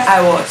 Because where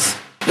I was,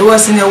 it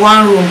was in a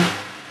one room.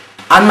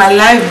 And my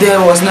life there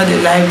was not the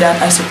life that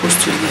I'm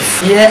supposed to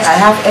live. Here I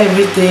have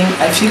everything.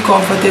 I feel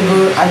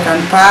comfortable. I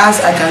can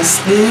pass. I can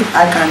sleep.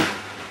 I can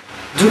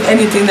do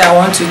anything that I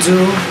want to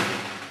do.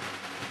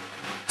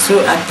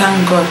 So I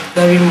thank God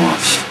very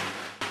much.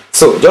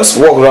 So just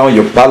walk around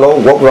your parlor.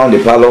 Walk around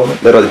the parlor.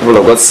 Let the people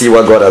of God see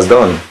what God has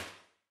done.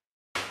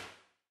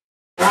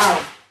 Wow.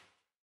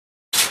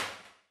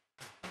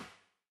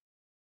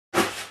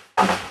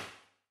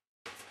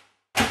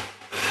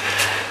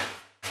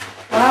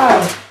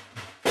 Wow.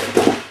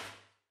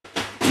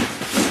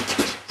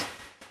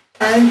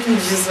 Thank you,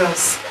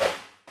 Jesus.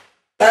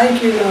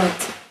 Thank you, Lord.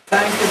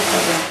 Thank you,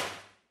 Father,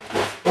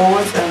 for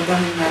what you have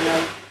done in my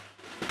life.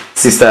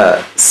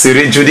 Sister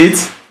Siri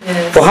Judith,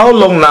 Yes. for how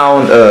long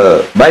now,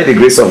 by the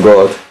grace of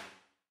God,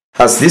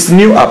 has this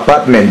new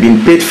apartment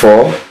been paid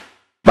for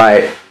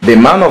by the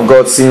man of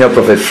God, Senior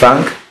Prophet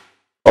Frank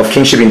of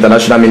Kingship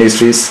International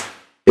Ministries,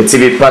 the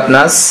TV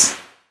partners,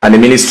 and the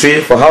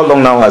ministry? For how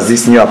long now has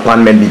this new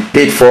apartment been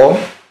paid for?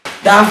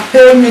 They have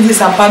paid me this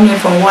apartment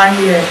for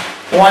 1 year,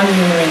 1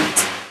 year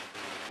rent.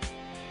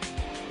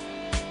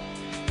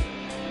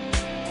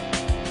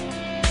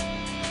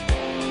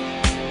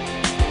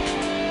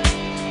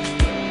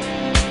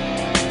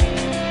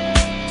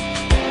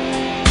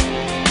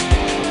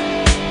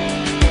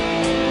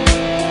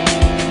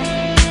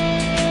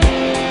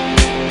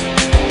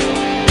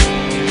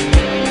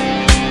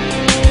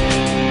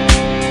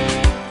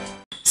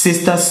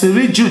 Sister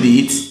Siri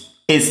Judith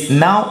is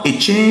now a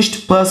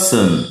changed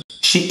person.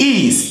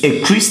 She is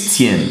a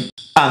Christian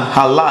and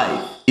her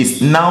life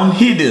is now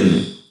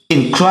hidden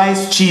in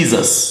Christ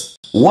Jesus.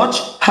 Watch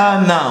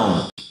her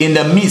now in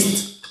the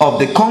midst of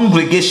the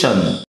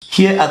congregation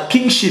here at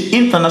Kingship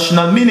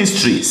International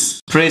Ministries,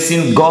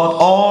 praising God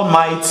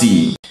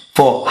Almighty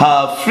for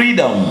her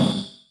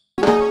freedom.